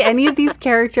don't like any of these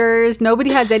characters.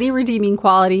 Nobody has any redeeming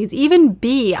qualities. Even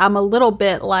B, I'm a little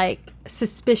bit, like,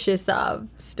 suspicious of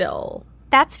still.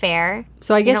 That's fair.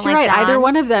 So I You guess don't you're like right. Either John?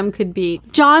 one of them could be.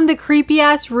 John, the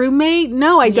creepy-ass roommate?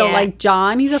 No, I don't Yeah. like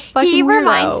John. He's a fucking He weirdo.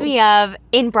 reminds me of,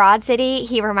 in Broad City,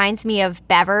 he reminds me of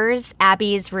Bevers,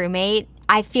 Abby's roommate.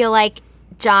 I feel like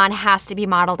John has to be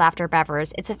modeled after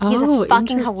Bevers. He's Oh, a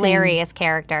fucking interesting. hilarious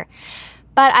character.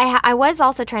 But I was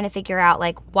also trying to figure out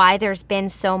like why there's been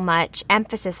so much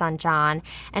emphasis on John,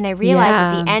 and I realized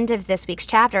at Yeah. the end of this week's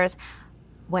chapters,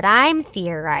 what I'm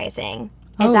theorizing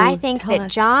is Oh, I think tell that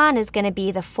us. John is going to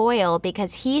be the foil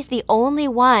because he's the only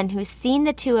one who's seen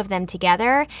the two of them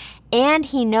together, and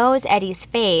he knows Eddie's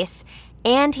face.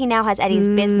 And he now has Eddie's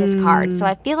business card. So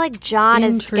I feel like John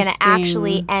is going to Interesting.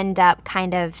 actually end up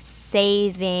kind of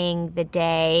saving the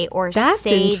day or That's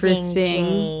saving interesting.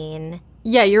 Jane.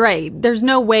 Yeah, you're right. There's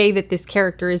no way that this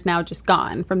character is now just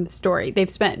gone from the story. They've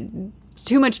spent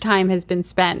too much time has been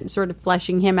spent sort of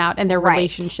fleshing him out and their Right.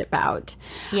 relationship out.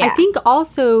 Yeah. I think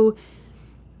also,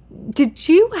 did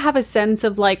you have a sense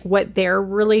of like what their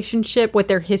relationship, what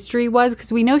their history was?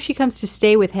 Because we know she comes to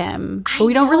stay with him, but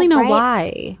we don't know, really know right?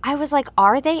 why. I was like,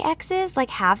 are they exes? Like,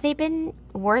 have they been,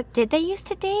 did they used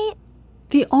to date?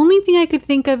 The only thing I could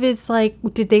think of is like,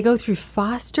 did they go through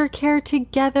foster care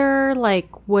together? Like,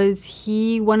 was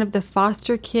he one of the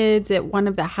foster kids at one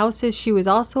of the houses she was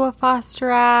also a foster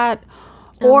at?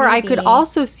 Or I could maybe.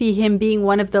 also see him being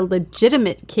one of the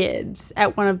legitimate kids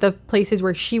at one of the places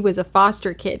where she was a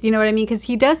foster kid. You know what I mean? Because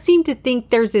he does seem to think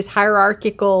there's this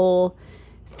hierarchical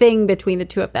thing between the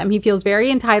two of them. He feels very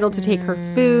entitled to take her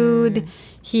food.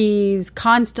 He's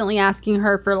constantly asking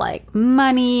her for like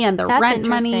money and the That's rent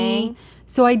money. interesting.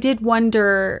 So I did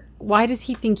wonder, why does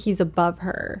he think he's above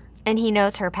her? And he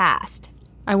knows her past.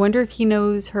 I wonder if he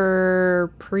knows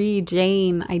her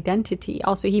pre-Jane identity.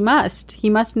 Also, he must. He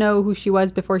must know who she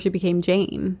was before she became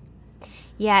Jane.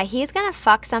 Yeah, he's going to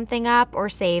fuck something up or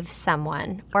save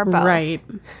someone or both. Right.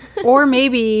 Or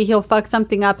maybe he'll fuck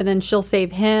something up and then she'll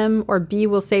save him, or B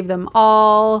will save them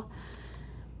all.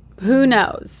 Who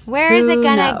knows? Where is it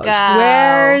gonna go?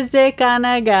 Where's it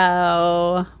gonna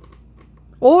go?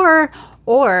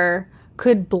 Or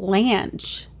could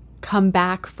Blanche come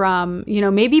back from,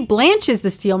 maybe Blanche is the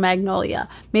Steel Magnolia.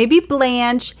 Maybe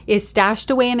Blanche is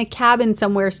stashed away in a cabin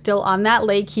somewhere still on that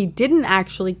lake. He didn't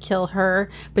actually kill her,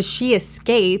 but she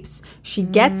escapes. She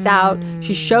gets out.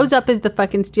 She shows up as the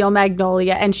fucking Steel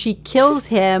Magnolia, and she kills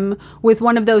him with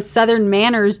one of those Southern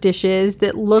manners dishes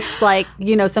that looks like,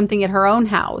 something at her own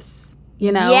house,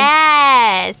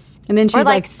 Yes. And then she's or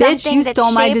like, bitch, something you that's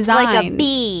stole my shaped designs. like a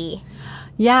bee.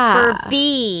 Yeah. For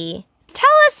B. Tell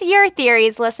us your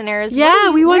theories, listeners.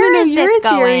 Yeah, we want to where know is your this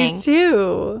theories going?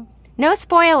 too. No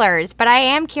spoilers, but I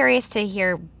am curious to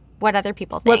hear what other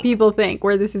people think. What people think,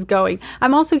 where this is going.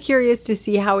 I'm also curious to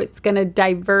see how it's going to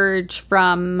diverge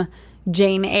from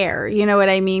Jane Eyre. You know what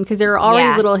I mean? Because there are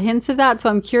already little hints of that. So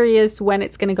I'm curious when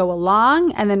it's going to go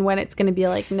along and then when it's going to be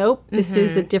like, nope, this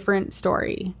is a different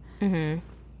story.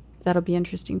 That'll be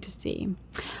interesting to see.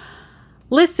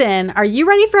 Listen, are you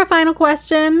ready for a final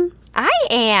question? I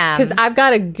am. Because I've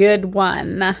got a good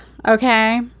one.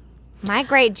 Okay? My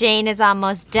Great Jane is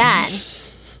almost done.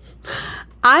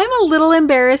 I'm a little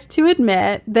embarrassed to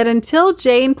admit that until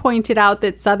Jane pointed out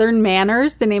that Southern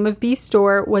Manners, the name of B's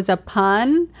store, was a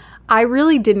pun, I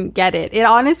really didn't get it. It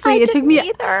honestly, it took me.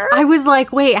 Either. I was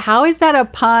like, wait, how is that a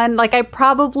pun? Like, I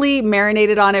probably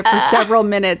marinated on it for several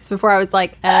minutes before I was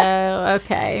like, oh,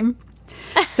 okay.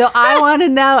 So I want to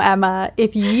know, Emma,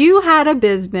 if you had a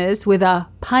business with a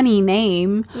punny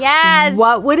name, Yes.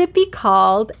 what would it be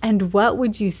called and what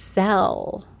would you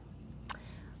sell?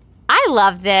 I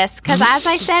love this because, as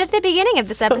I said at the beginning of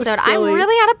this episode, I'm silly.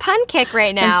 really on a pun kick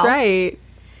right now. That's right.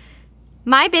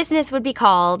 My business would be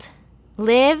called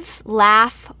Live,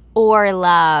 Laugh, or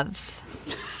Love.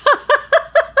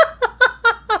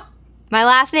 My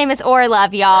last name is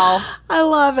Orlove, y'all. I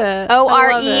love it.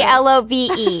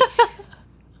 Orelove.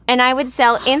 And I would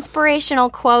sell inspirational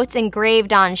quotes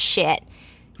engraved on shit.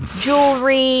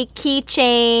 Jewelry,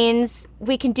 keychains.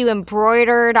 We can do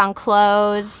embroidered on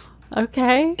clothes.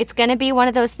 Okay. It's going to be one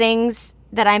of those things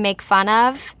that I make fun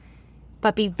of,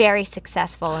 but be very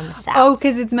successful in the South. Oh,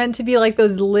 because it's meant to be like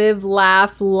those live,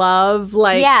 laugh, love.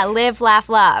 Like, Yeah, live, laugh,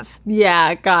 love.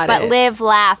 yeah, got But it. live,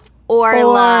 laugh, or Or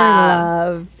love.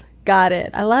 love. Got it.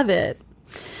 I love it.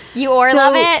 You or So-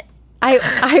 love it?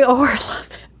 I or love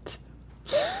it.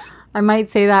 I might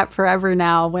say that forever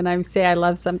now when I say I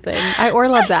love something. I or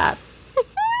love that.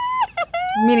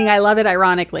 Meaning I love it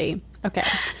ironically. Okay.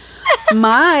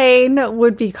 Mine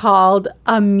would be called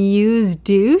Amuse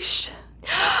Douche.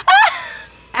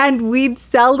 And we'd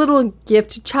sell little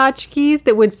gift tchotchkes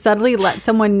that would subtly let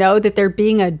someone know that they're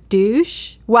being a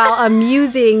douche while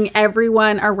amusing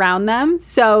everyone around them.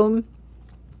 So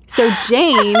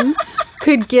Jane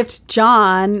could gift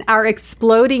John our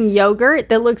exploding yogurt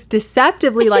that looks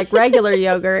deceptively like regular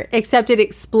yogurt, except it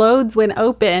explodes when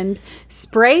opened,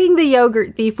 spraying the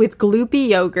yogurt thief with gloopy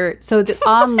yogurt so that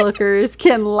onlookers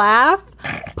can laugh,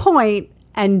 point,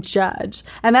 and judge.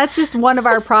 And that's just one of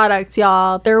our products,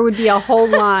 y'all. There would be a whole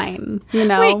line,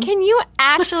 Wait, can you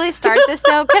actually start this,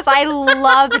 though? Because I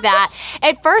love that.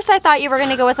 At first, I thought you were going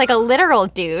to go with, like, a literal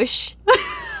douche.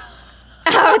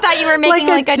 I thought you were making,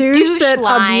 like a douche that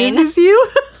line. amuses you?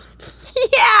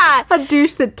 Yeah. A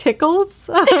douche that tickles?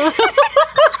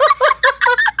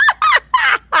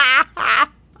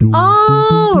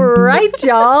 All right,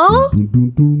 y'all.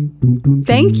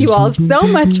 Thank you all so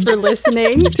much for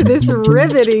listening to this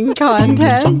riveting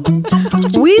content.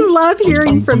 We love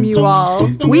hearing from you all.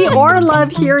 We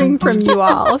love hearing from you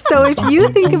all. So if you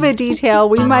think of a detail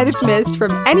we might have missed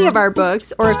from any of our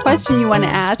books, or a question you want to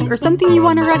ask, or something you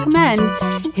want to recommend,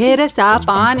 hit us up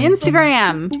on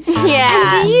Instagram.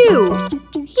 Yeah. And you.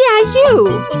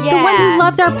 The one who Yeah.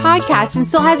 loves our podcast and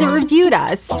still hasn't reviewed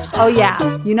us. Oh,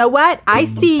 yeah. You know what? I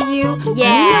see you.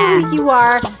 Yeah. You know who you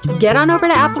are. Get on over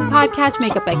to Apple Podcasts,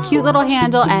 make up a cute little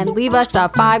handle, and leave us a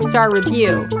 5-star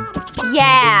review.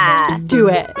 Yeah. Do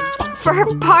it. For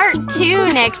part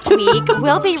 2 next week,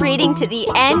 we'll be reading to the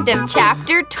end of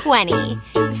chapter 20.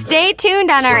 Stay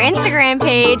tuned on our Instagram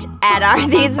page at Are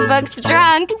These Books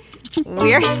Drunk?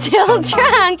 We're still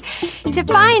drunk to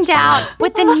find out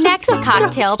what the next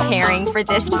cocktail pairing for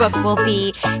this book will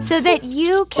be so that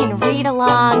you can read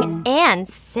along and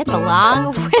sip along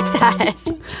with us.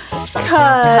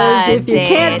 Because if you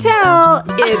can't tell,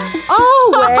 it's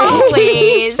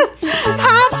always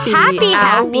happy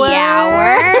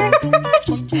hour.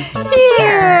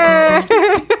 Here.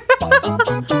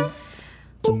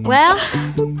 Well,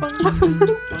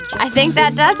 I think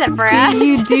that does it for us.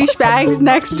 See you douchebags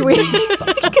next week.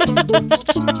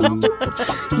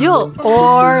 You'll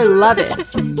or love it.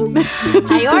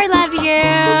 I or love you.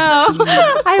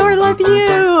 I or love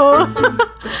you.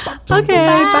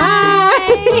 Okay,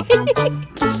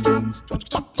 bye.